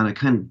on a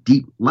kind of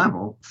deep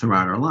level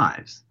throughout our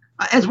lives,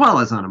 as well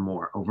as on a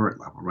more overt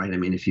level, right? I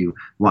mean, if you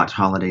watch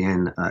Holiday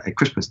Inn at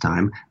Christmas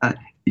time,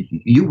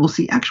 you will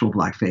see actual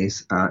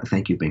blackface.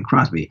 Thank you, Bing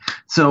Crosby.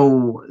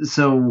 So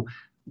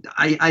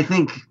I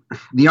think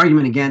the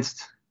argument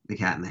against The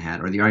Cat in the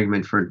Hat, or the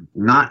argument for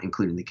not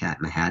including The Cat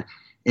in the Hat,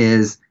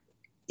 is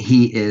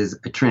he is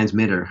a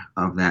transmitter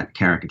of that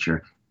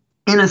caricature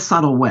in a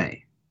subtle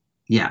way.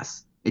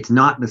 Yes, it's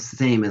not the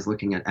same as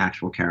looking at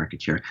actual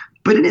caricature,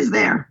 but it is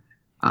there.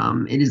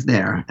 It is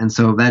there. And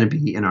so that'd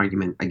be an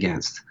argument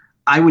against.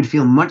 I would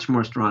feel much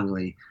more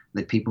strongly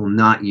that people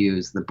not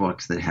use the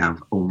books that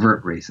have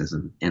overt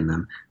racism in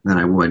them than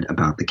I would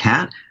about The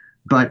Cat.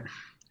 But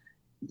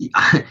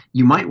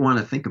you might want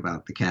to think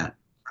about The Cat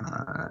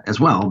as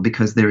well,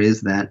 because there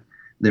is that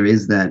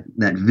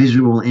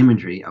visual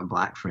imagery of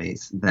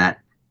blackface that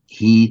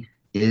he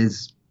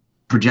is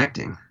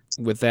projecting.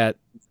 With that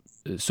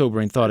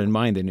sobering thought in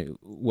mind, then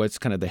what's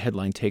kind of the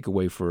headline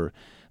takeaway for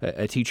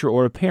a teacher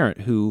or a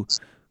parent who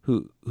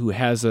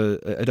has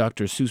a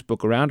Dr. Seuss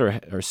book around,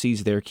 or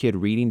sees their kid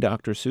reading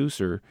Dr.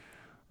 Seuss,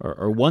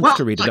 or wants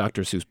to read a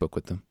Dr. Seuss book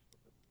with them?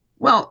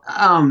 Well,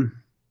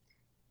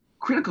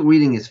 critical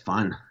reading is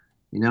fun.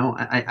 You know,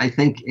 I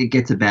think it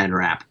gets a bad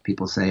rap.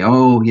 People say,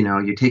 oh, you know,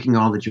 you're taking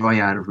all the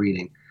joy out of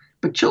reading.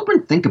 But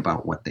children think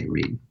about what they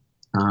read.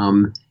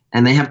 And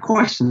they have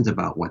questions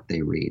about what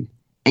they read.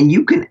 And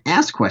you can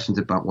ask questions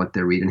about what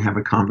they read and have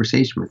a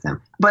conversation with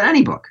them about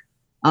any book.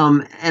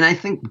 And I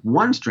think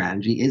one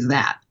strategy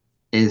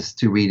is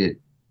to read it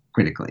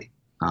critically,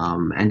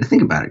 and to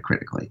think about it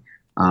critically.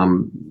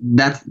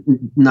 That's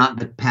not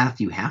the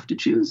path you have to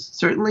choose,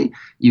 certainly.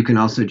 You can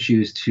also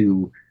choose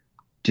to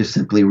just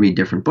simply read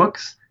different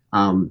books.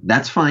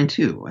 That's fine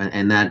too.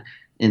 And that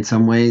in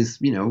some ways,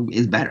 you know,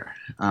 is better.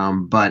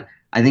 But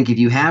I think if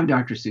you have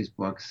Dr. Seuss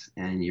books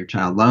and your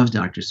child loves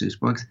Dr. Seuss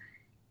books,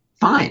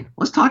 fine.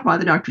 Let's talk about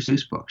the Dr.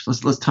 Seuss books.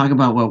 Let's talk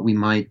about what we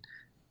might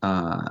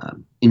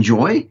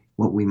enjoy,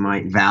 what we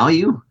might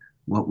value,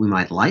 what we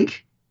might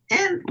like,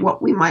 and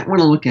what we might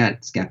want to look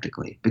at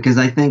skeptically. Because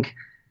I think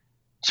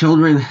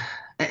children,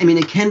 I mean,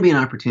 it can be an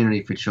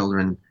opportunity for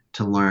children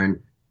to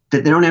learn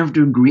that they don't have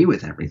to agree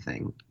with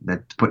everything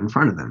that's put in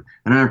front of them.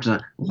 They don't have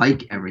to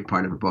like every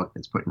part of a book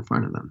that's put in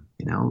front of them.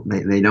 You know,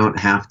 they don't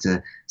have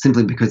to,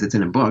 simply because it's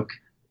in a book,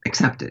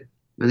 accept it.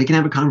 But they can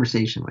have a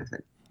conversation with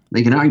it.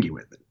 They can argue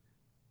with it.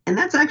 And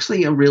that's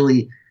actually a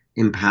really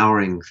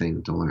empowering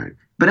thing to learn.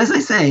 But as I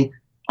say,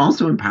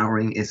 also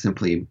empowering is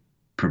simply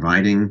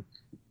providing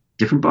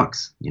different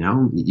books. You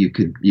know, you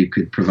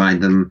could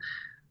provide them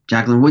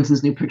Jacqueline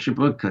Woodson's new picture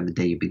book, The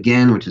Day You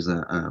Begin, which is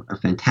a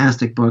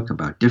fantastic book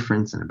about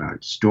difference and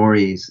about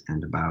stories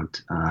and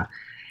about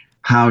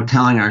how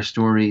telling our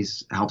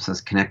stories helps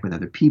us connect with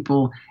other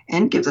people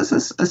and gives us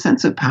a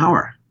sense of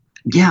power.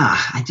 Yeah,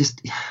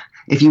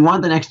 if you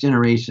want the next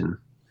generation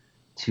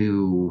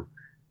to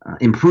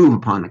improve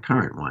upon the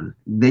current one,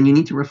 then you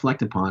need to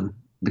reflect upon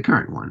the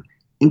current one,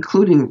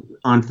 including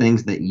on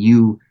things that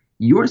you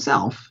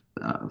yourself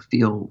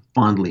feel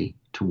fondly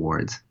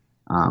towards.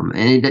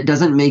 And it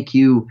doesn't make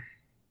you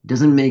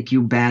a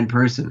bad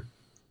person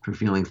for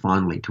feeling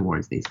fondly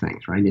towards these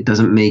things, right? It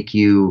doesn't make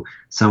you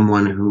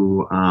someone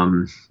who,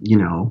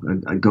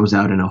 goes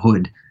out in a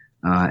hood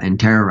and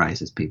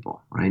terrorizes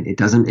people, right? It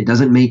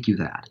doesn't make you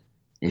that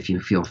if you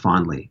feel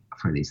fondly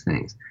for these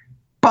things.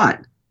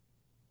 But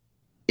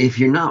if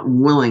you're not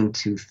willing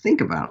to think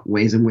about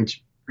ways in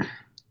which,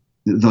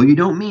 though you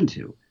don't mean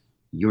to,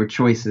 your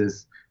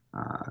choices,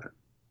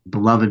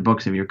 beloved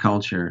books of your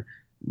culture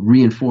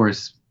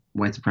reinforce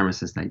white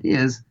supremacist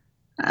ideas,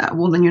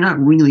 well, then you're not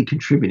really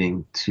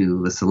contributing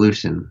to the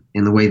solution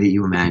in the way that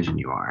you imagine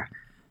you are.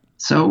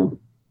 So,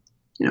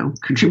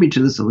 contribute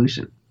to the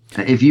solution.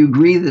 If you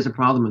agree there's a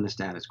problem in the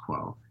status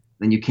quo,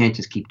 then you can't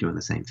just keep doing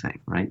the same thing,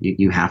 right?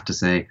 You have to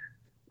say,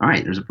 all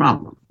right, there's a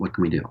problem. What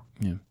can we do?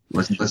 Yeah.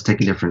 Let's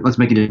make a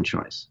different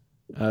choice.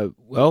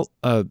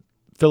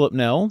 Philip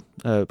Nell,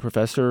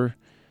 professor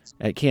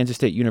at Kansas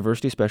State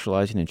University,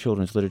 specializing in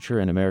children's literature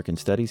and American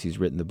studies. He's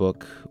written the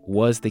book,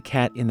 Was the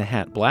Cat in the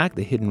Hat Black?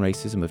 The Hidden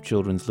Racism of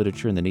Children's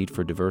Literature and the Need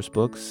for Diverse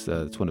Books.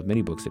 It's one of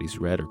many books that he's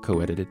read or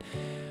co-edited.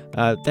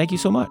 Thank you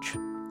so much.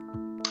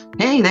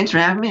 Hey, thanks for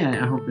having me.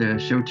 I hope the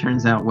show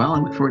turns out well. I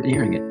look forward to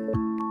hearing it.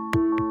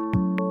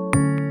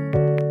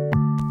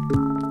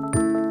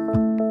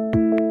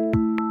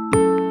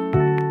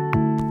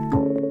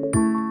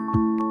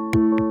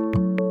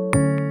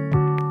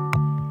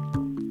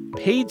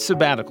 Paid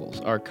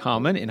sabbaticals are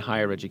common in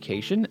higher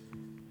education,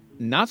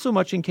 not so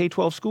much in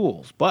K-12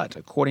 schools, but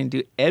according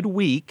to Ed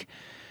Week,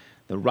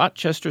 the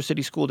Rochester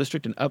City School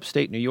District in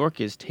upstate New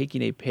York is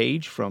taking a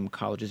page from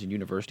colleges and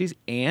universities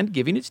and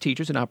giving its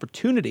teachers an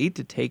opportunity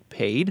to take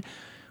paid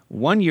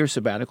one-year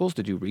sabbaticals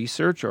to do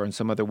research or in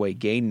some other way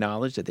gain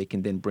knowledge that they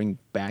can then bring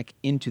back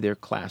into their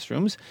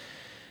classrooms.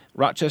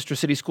 Rochester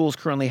City Schools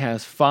currently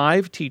has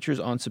 5 teachers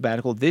on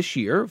sabbatical this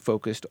year,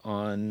 focused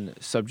on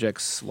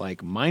subjects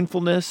like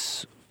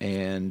mindfulness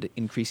and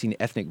increasing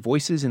ethnic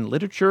voices in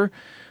literature.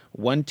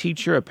 One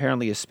teacher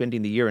apparently is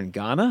spending the year in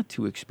Ghana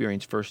to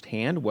experience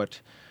firsthand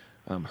what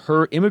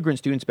her immigrant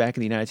students back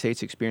in the United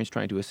States experienced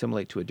trying to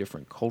assimilate to a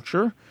different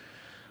culture.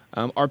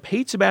 Are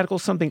paid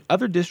sabbaticals something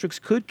other districts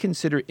could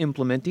consider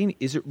implementing?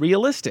 Is it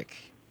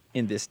realistic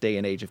in this day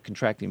and age of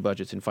contracting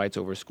budgets and fights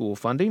over school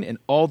funding? And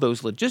all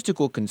those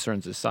logistical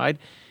concerns aside,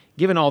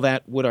 given all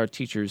that, what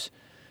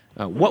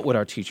would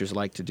our teachers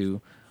like to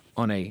do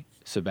on a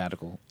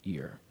sabbatical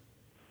year?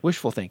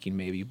 Wishful thinking,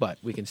 maybe, but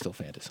we can still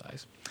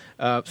fantasize.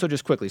 So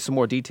just quickly, some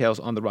more details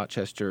on the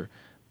Rochester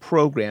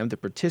program. The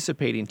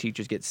participating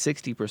teachers get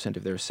 60%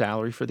 of their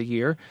salary for the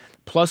year,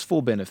 plus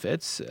full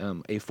benefits.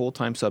 A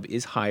full-time sub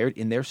is hired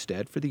in their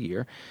stead for the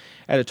year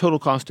at a total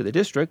cost to the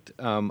district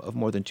of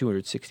more than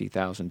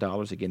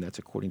 $260,000. Again, that's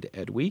according to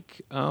Ed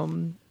Week.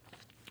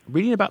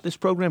 Reading about this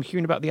program,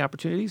 hearing about the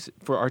opportunities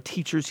for our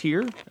teachers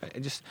here,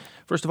 just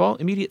first of all,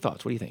 immediate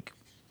thoughts. What do you think?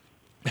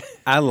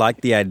 I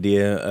like the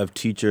idea of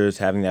teachers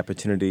having the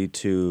opportunity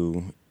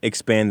to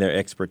expand their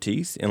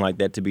expertise and like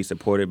that to be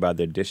supported by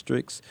their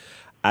districts.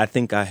 I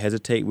think I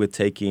hesitate with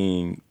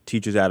taking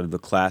teachers out of the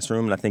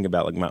classroom. And I think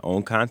about like my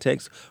own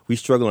context. We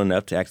struggle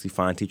enough to actually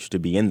find teachers to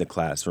be in the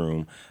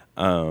classroom.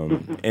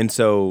 And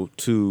so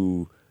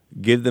to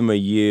give them a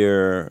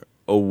year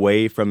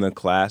away from the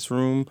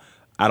classroom,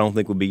 I don't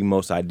think would be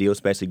most ideal,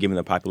 especially given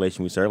the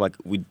population we serve. Like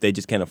they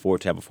just can't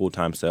afford to have a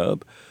full-time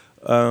sub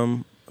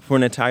for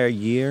an entire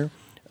year.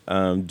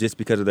 Just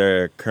because of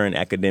their current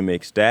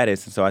academic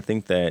status. And so I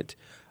think that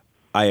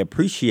I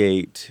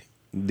appreciate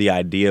the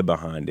idea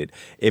behind it.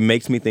 It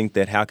makes me think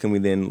that how can we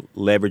then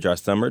leverage our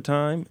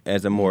summertime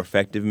as a more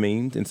effective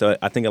means? And so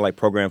I think I like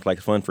programs like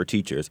Fun for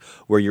Teachers,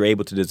 where you're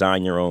able to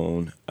design your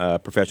own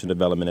professional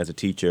development as a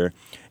teacher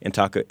and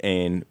talk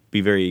and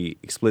be very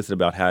explicit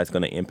about how it's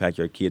going to impact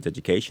your kids'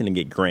 education and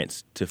get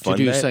grants to fund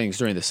that. To do things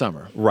during the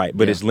summer. Right,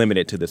 but it's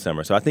limited to the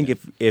summer. So I think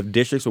if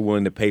districts are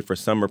willing to pay for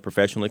summer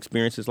professional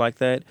experiences like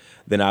that,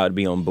 then I would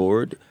be on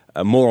board,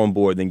 more on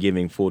board than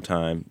giving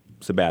full-time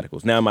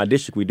sabbaticals. Now, in my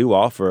district, we do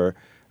offer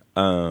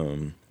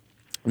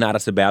not a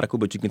sabbatical,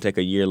 but you can take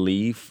a year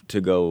leave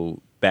to go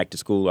back to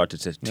school or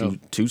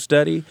to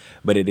study,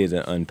 but it is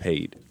an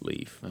unpaid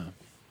leave.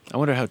 I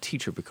wonder how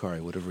Teacher Bakari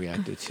would have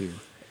reacted to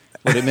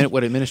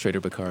what Administrator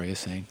Bakari is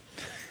saying.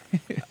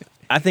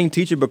 I think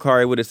Teacher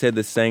Bakari would have said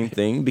the same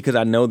thing because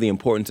I know the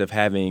importance of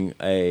having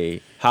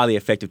a highly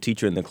effective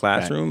teacher in the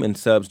classroom, and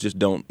subs just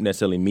don't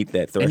necessarily meet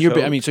that threshold.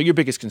 And so your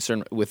biggest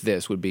concern with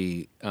this would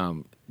be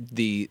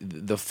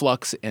the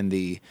flux and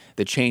the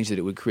change that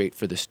it would create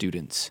for the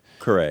students.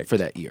 Correct. For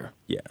that year.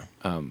 Yeah.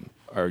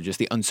 Or just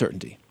the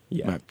uncertainty.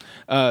 Yeah.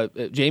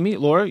 Right. Jamie,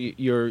 Laura,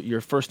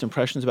 your first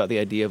impressions about the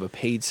idea of a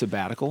paid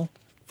sabbatical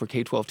for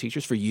K-12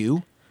 teachers for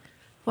you?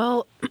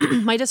 Well,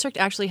 my district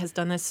actually has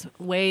done this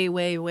way,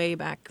 way, way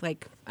back.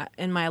 Like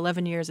in my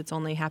 11 years, it's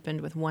only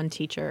happened with one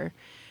teacher,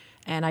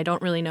 and I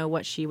don't really know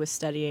what she was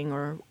studying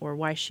or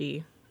why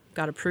she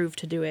got approved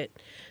to do it.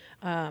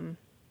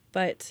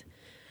 But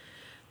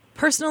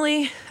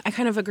personally, I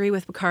kind of agree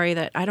with Bakari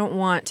that I don't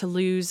want to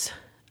lose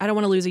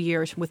a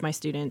year with my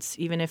students,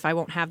 even if I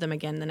won't have them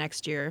again the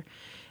next year.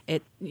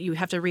 You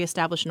have to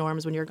reestablish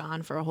norms when you're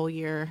gone for a whole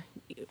year,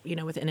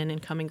 within an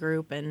incoming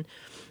group. And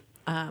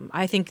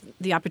I think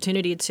the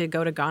opportunity to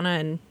go to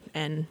Ghana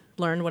and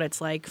learn what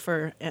it's like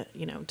for,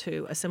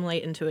 to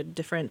assimilate into a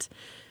different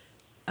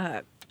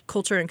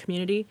culture and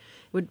community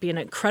would be an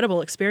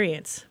incredible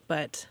experience.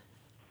 But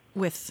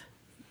with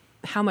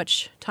how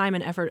much time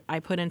and effort I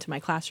put into my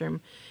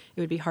classroom, it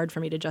would be hard for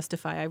me to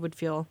justify. I would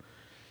feel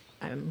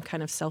I'm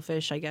kind of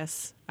selfish, I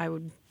guess. I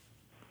wouldn't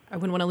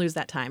want to lose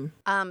that time.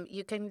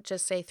 You can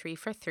just say 3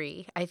 for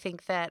 3. I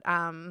think that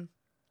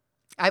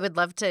I would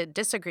love to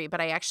disagree, but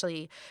I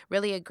actually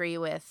really agree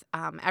with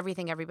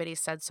everything everybody's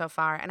said so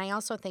far. And I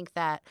also think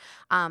that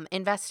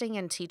investing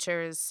in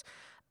teachers,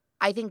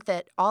 I think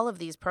that all of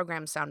these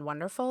programs sound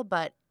wonderful,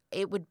 but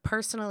it would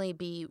personally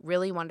be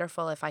really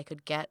wonderful if I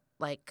could get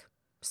like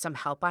some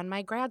help on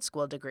my grad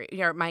school degree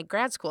or my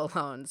grad school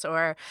loans.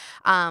 Or,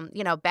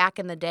 back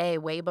in the day,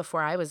 way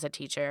before I was a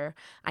teacher,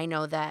 I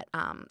know that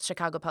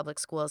Chicago Public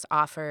Schools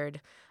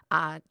offered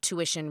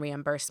tuition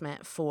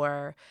reimbursement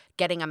for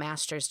getting a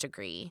master's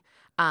degree.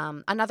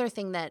 Another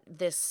thing that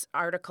this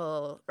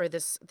article or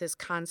this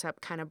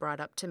concept kind of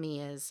brought up to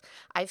me is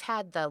I've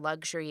had the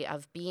luxury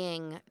of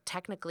being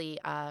technically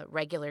a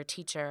regular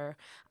teacher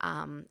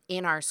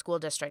in our school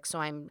district. So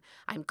I'm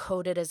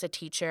coded as a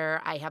teacher.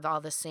 I have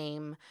all the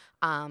same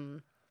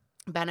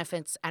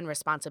benefits and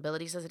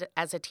responsibilities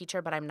as a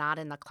teacher, but I'm not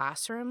in the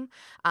classroom,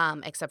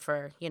 except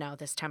for,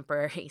 this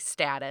temporary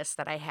status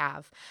that I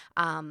have.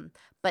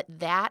 But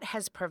that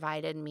has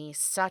provided me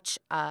such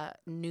a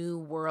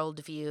new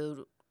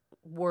worldview,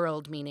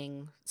 world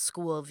meaning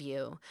school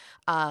view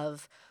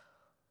of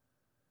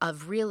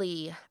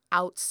really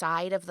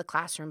outside of the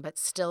classroom, but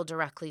still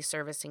directly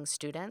servicing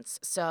students.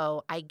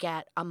 So I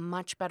get a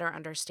much better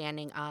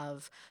understanding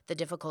of the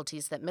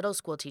difficulties that middle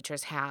school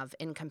teachers have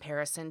in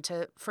comparison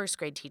to first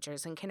grade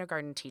teachers and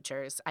kindergarten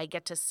teachers. I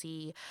get to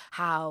see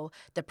how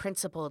the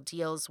principal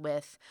deals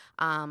with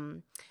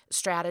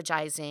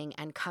strategizing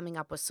and coming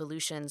up with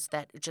solutions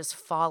that just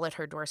fall at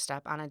her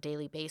doorstep on a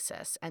daily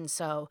basis. And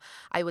so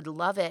I would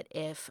love it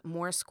if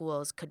more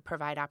schools could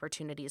provide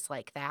opportunities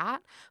like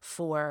that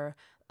for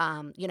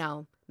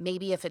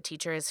maybe if a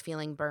teacher is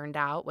feeling burned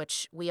out,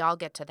 which we all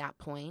get to that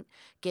point,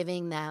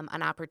 giving them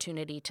an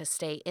opportunity to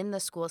stay in the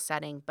school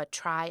setting, but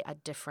try a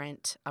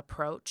different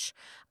approach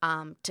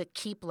to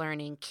keep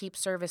learning, keep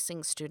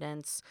servicing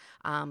students,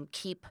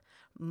 keep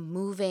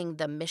moving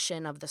the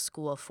mission of the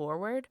school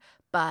forward,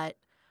 but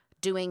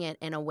doing it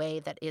in a way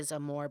that is a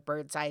more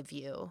bird's eye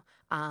view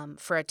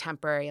for a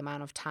temporary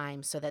amount of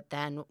time, so that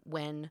then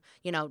when,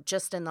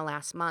 just in the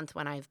last month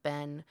when I've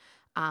been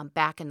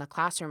back in the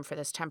classroom for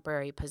this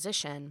temporary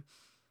position,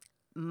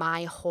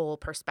 my whole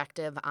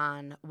perspective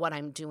on what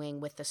I'm doing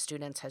with the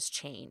students has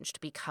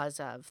changed because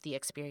of the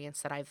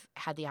experience that I've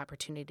had the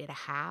opportunity to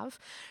have.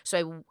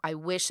 So I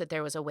wish that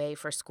there was a way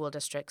for school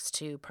districts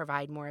to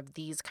provide more of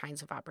these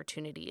kinds of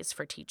opportunities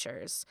for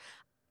teachers.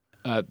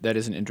 That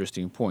is an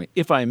interesting point.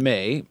 If I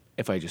may,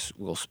 if I just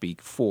will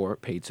speak for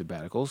paid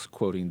sabbaticals,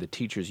 quoting the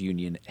teachers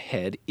union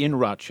head in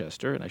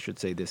Rochester, and I should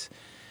say this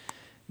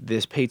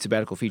paid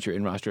sabbatical feature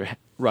in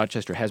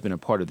Rochester has been a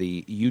part of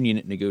the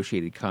union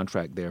negotiated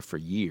contract there for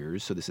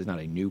years, so this is not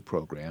a new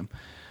program.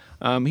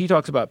 He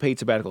talks about paid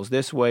sabbaticals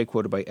this way,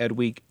 quoted by Ed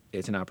Week: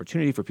 "It's an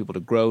opportunity for people to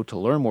grow, to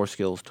learn more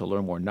skills, to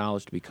learn more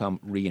knowledge, to become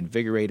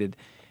reinvigorated."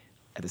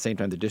 At the same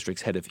time, the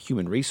district's head of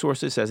human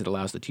resources says it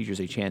allows the teachers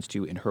a chance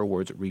to, in her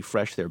words,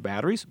 refresh their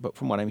batteries. But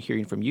from what I'm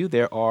hearing from you,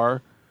 there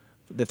are,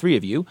 the three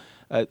of you,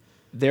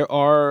 there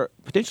are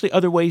potentially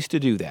other ways to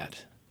do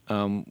that.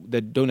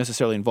 That don't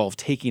necessarily involve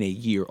taking a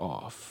year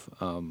off.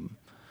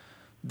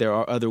 There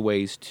are other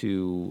ways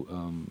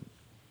to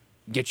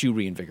get you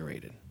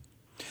reinvigorated.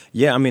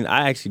 Yeah, I mean,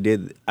 I actually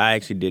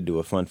did do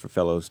a Fund for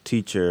Fellows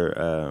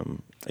teacher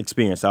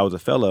experience. I was a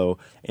fellow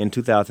in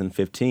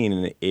 2015,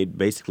 and it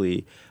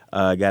basically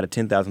got a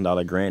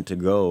 $10,000 grant to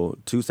go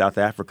to South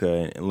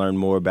Africa and learn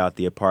more about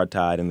the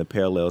apartheid and the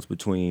parallels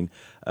between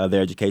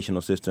their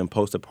educational system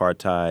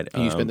post-apartheid.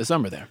 And you spent the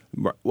summer there.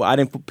 Well, I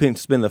didn't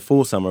spend the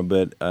full summer,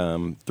 but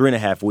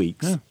 3.5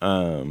 weeks.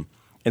 Yeah.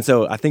 And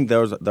so I think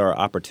there are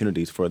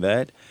opportunities for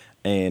that.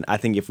 And I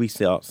think if we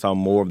saw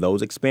more of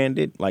those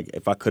expanded, like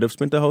if I could have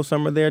spent the whole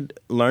summer there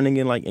learning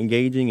and like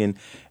engaging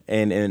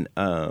and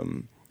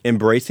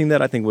embracing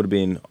that, I think would have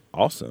been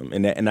awesome.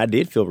 And I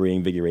did feel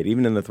reinvigorated.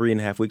 Even in the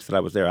 3.5 weeks that I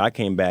was there, I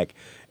came back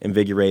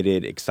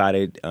invigorated,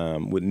 excited,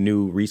 with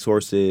new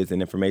resources and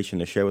information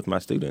to share with my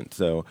students.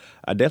 So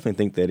I definitely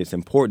think that it's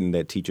important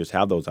that teachers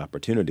have those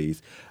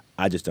opportunities.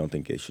 I just don't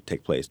think it should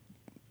take place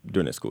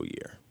during the school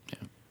year.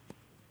 Yeah.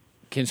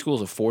 Can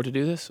schools afford to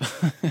do this?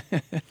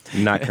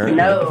 Not currently.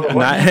 No.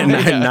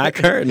 Not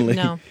currently.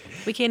 No.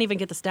 We can't even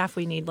get the staff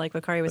we need, like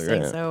Bakari was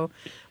saying, so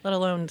let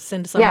alone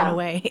send someone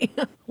away.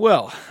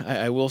 Well,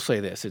 I will say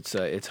this.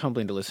 It's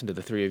humbling to listen to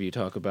the three of you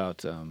talk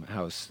about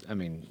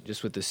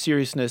just with the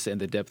seriousness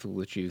and the depth with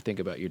which you think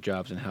about your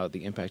jobs and how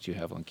the impact you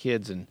have on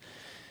kids. And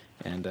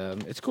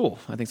it's cool.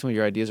 I think some of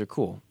your ideas are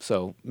cool.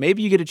 So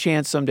maybe you get a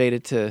chance someday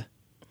to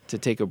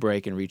take a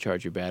break and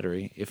recharge your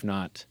battery. If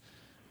not,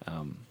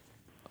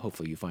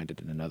 hopefully you find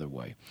it in another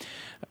way.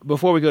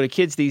 Before we go to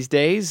kids these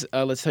days,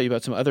 let's tell you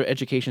about some other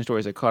education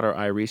stories that caught our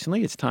eye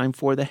recently. It's time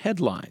for the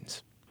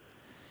headlines.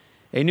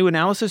 A new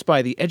analysis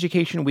by the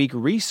Education Week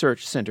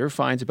Research Center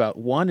finds about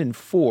 1 in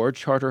 4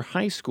 charter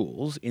high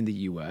schools in the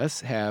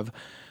U.S. have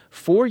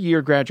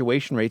 4-year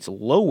graduation rates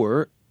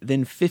lower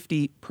than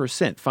 50%,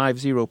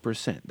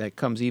 50%. That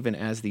comes even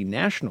as the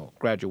national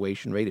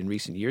graduation rate in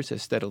recent years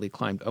has steadily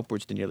climbed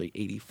upwards to nearly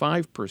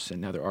 85%.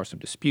 Now, there are some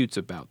disputes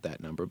about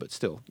that number, but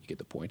still, you get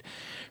the point.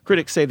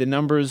 Critics say the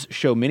numbers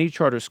show many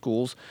charter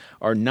schools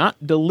are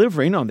not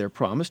delivering on their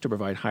promise to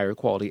provide higher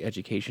quality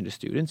education to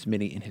students,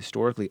 many in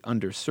historically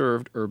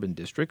underserved urban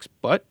districts.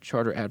 But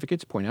charter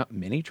advocates point out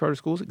many charter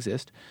schools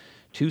exist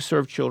to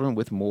serve children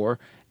with more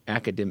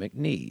academic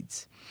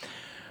needs.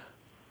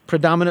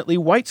 Predominantly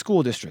white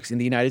school districts in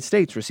the United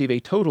States receive a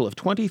total of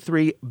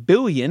 $23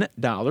 billion,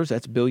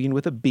 that's billion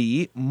with a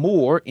B,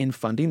 more in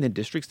funding than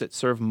districts that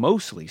serve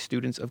mostly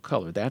students of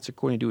color. That's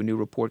according to a new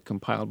report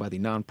compiled by the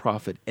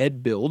nonprofit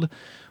EdBuild,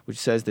 which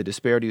says the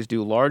disparity is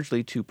due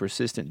largely to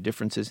persistent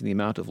differences in the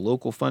amount of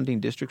local funding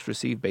districts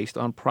receive based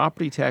on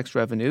property tax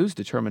revenues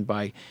determined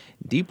by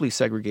deeply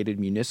segregated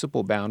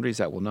municipal boundaries.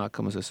 That will not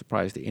come as a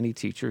surprise to any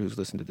teacher who's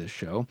listened to this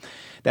show.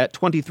 That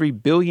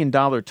 $23 billion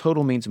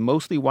total means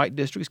mostly white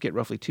districts get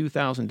roughly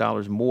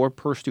 $2,000 more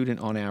per student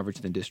on average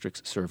than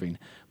districts serving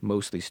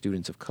mostly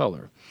students of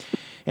color.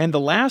 And the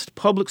last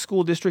public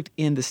school district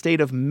in the state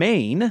of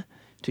Maine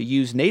to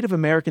use Native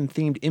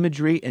American-themed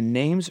imagery and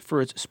names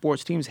for its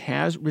sports teams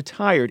has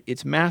retired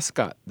its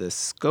mascot. The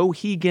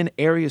Skowhegan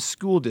Area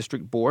School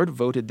District Board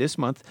voted this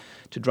month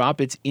to drop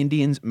its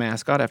Indians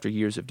mascot after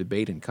years of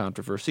debate and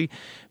controversy.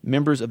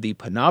 Members of the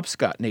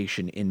Penobscot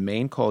Nation in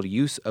Maine called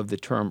use of the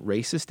term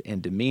racist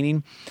and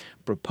demeaning.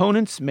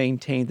 Proponents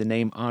maintain the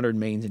name honored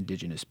Maine's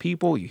indigenous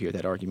people. You hear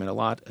that argument a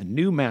lot. A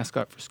new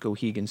mascot for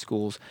Skowhegan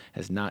schools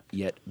has not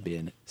yet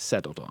been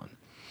settled on.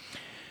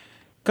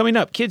 Coming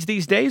up, kids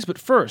these days, but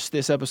first,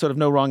 this episode of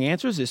No Wrong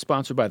Answers is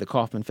sponsored by the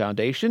Kauffman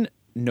Foundation.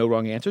 No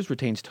Wrong Answers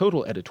retains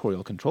total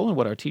editorial control, and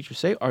what our teachers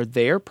say are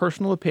their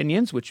personal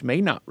opinions, which may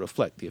not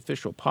reflect the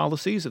official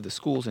policies of the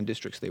schools and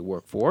districts they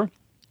work for.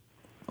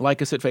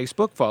 Like us at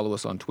Facebook, follow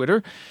us on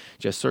Twitter.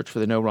 Just search for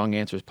the No Wrong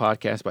Answers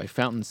podcast by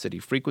Fountain City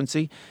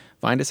Frequency.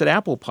 Find us at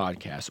Apple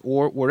Podcasts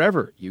or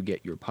wherever you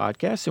get your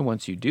podcasts. And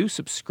once you do,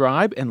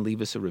 subscribe and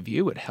leave us a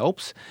review. It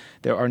helps.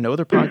 There are no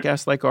other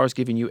podcasts like ours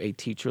giving you a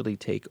teacherly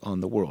take on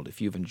the world. If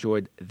you've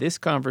enjoyed this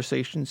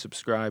conversation,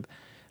 subscribe,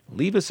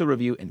 leave us a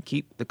review, and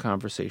keep the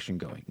conversation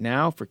going.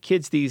 Now, for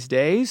kids these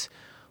days,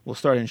 we'll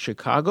start in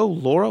Chicago.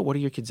 Laura, what are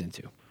your kids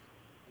into?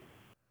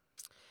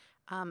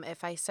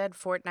 If I said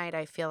Fortnite,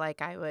 I feel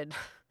like I would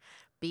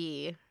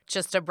be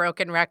just a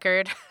broken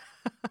record.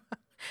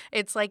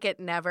 It's like it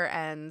never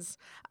ends.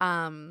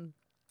 And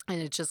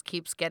it just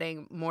keeps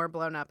getting more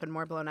blown up and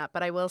more blown up.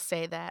 But I will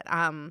say that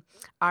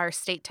our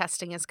state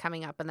testing is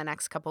coming up in the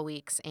next couple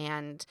weeks,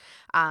 and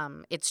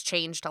it's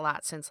changed a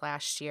lot since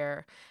last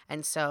year.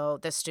 And so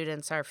the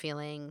students are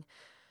feeling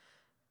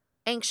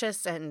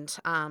anxious and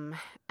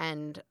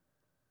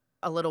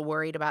a little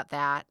worried about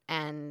that.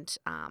 And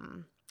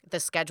the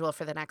schedule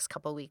for the next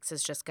couple weeks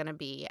is just going to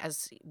be,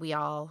 as we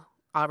all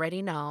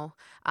already know,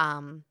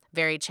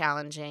 very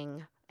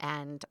challenging.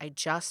 And I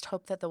just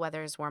hope that the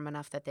weather is warm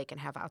enough that they can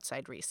have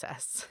outside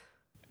recess.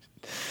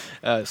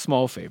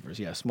 Small favors,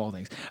 yeah, small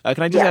things.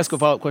 Can I just ask a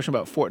follow-up question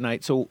about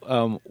Fortnite? So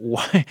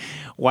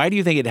why do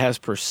you think it has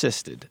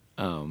persisted?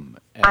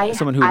 As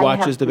someone who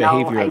watches the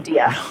behavior. I have no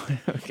idea.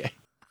 Okay.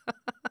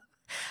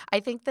 I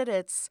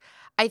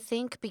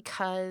think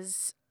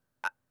because...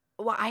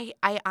 Well,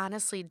 I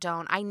honestly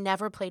don't. I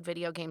never played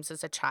video games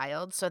as a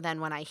child. So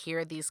then when I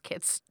hear these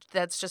kids,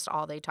 that's just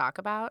all they talk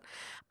about.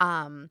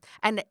 And,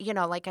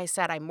 like I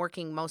said, I'm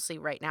working mostly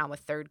right now with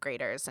third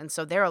graders. And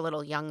so they're a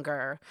little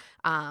younger.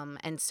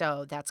 And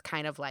so that's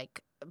kind of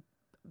like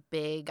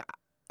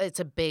it's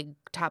a big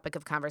topic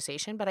of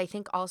conversation. But I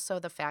think also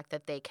the fact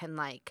that they can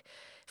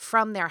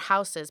from their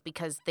houses,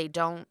 because they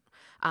don't,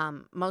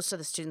 most of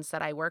the students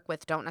that I work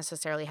with don't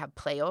necessarily have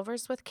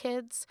playovers with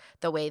kids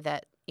the way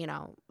that,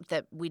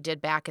 that we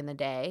did back in the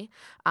day.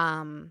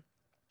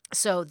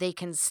 So they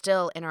can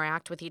still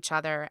interact with each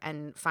other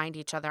and find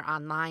each other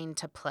online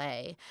to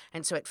play.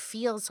 And so it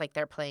feels like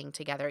they're playing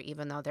together,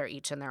 even though they're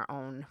each in their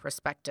own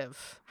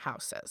respective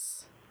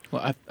houses.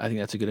 Well, I think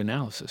that's a good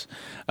analysis.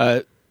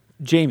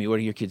 Jamie, what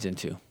are your kids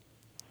into?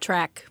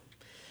 Track.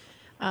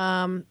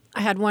 I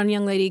had one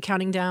young lady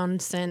counting down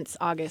since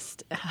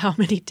August how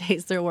many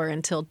days there were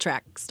until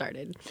track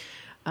started.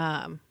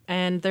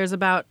 And there's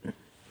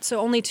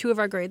only 2 of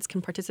our grades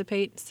can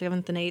participate,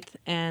 7th and 8th,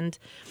 and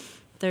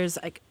there's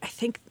I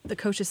think the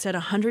coaches said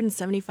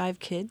 175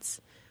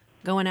 kids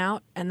going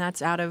out, and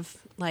that's out of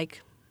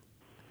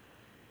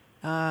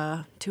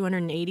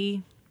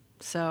 280.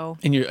 So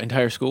in your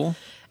entire school?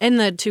 In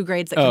the 2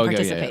 grades that can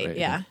participate, right,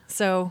 yeah.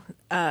 So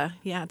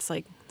it's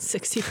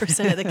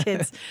 60% of the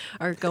kids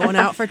are going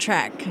out for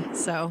track.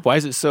 So why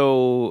is it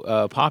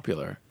so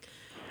popular?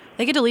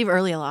 They get to leave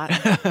early a lot.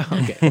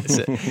 Okay.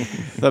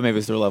 Thought maybe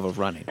it's their love of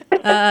running.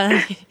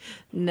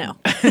 No.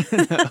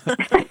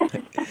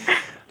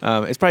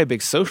 It's probably a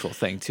big social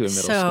thing, too, in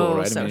middle school,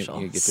 right? Social.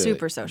 You get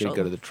Super social. You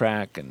go to the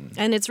track.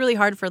 And it's really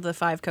hard for the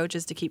 5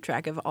 coaches to keep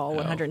track of all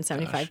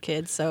 175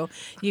 kids. So,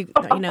 they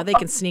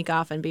can sneak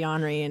off and be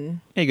ornery.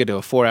 And you go to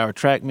a 4-hour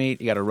track meet.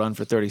 You got to run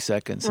for 30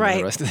 seconds. And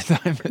the rest of the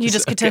time. You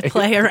just get to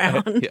play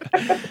around.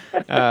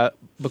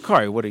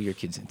 Bakari, what are your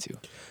kids into?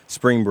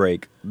 Spring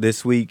break.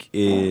 This week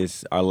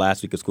is our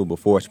last week of school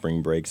before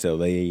spring break, so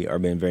they are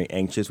being very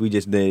anxious. We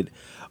just did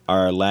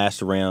our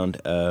last round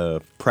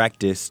of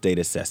practice state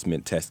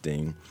assessment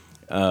testing,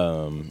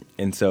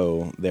 and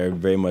so they're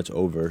very much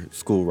over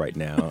school right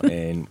now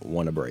and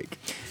want a break.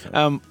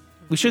 So.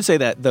 We should say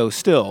that, though,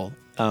 still,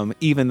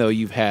 even though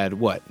you've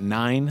had,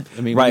 9?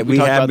 I mean, right, we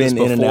have been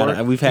in and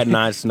out. We've had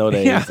 9 snow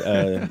days.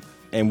 Yeah.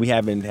 And we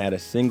haven't had a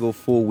single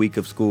full week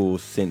of school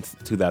since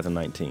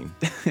 2019.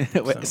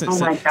 since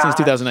God.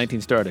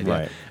 2019 started.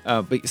 Right.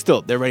 Yeah. But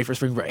still, they're ready for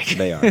spring break.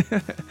 They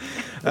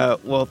are.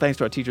 Well, thanks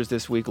to our teachers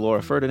this week,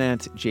 Laura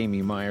Ferdinand,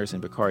 Jamie Myers,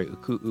 and Bakari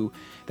Uku'u.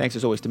 Thanks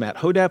as always to Matt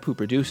Hodap, who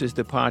produces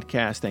the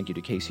podcast. Thank you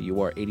to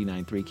KCUR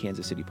 89.3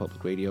 Kansas City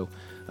Public Radio,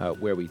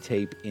 where we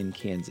tape in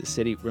Kansas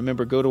City.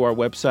 Remember, go to our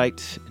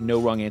website,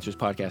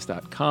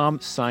 NoWrongAnswersPodcast.com.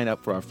 Sign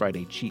up for our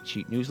Friday Cheat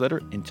Sheet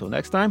newsletter. Until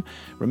next time,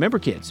 remember,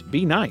 kids,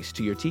 be nice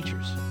to your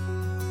teachers.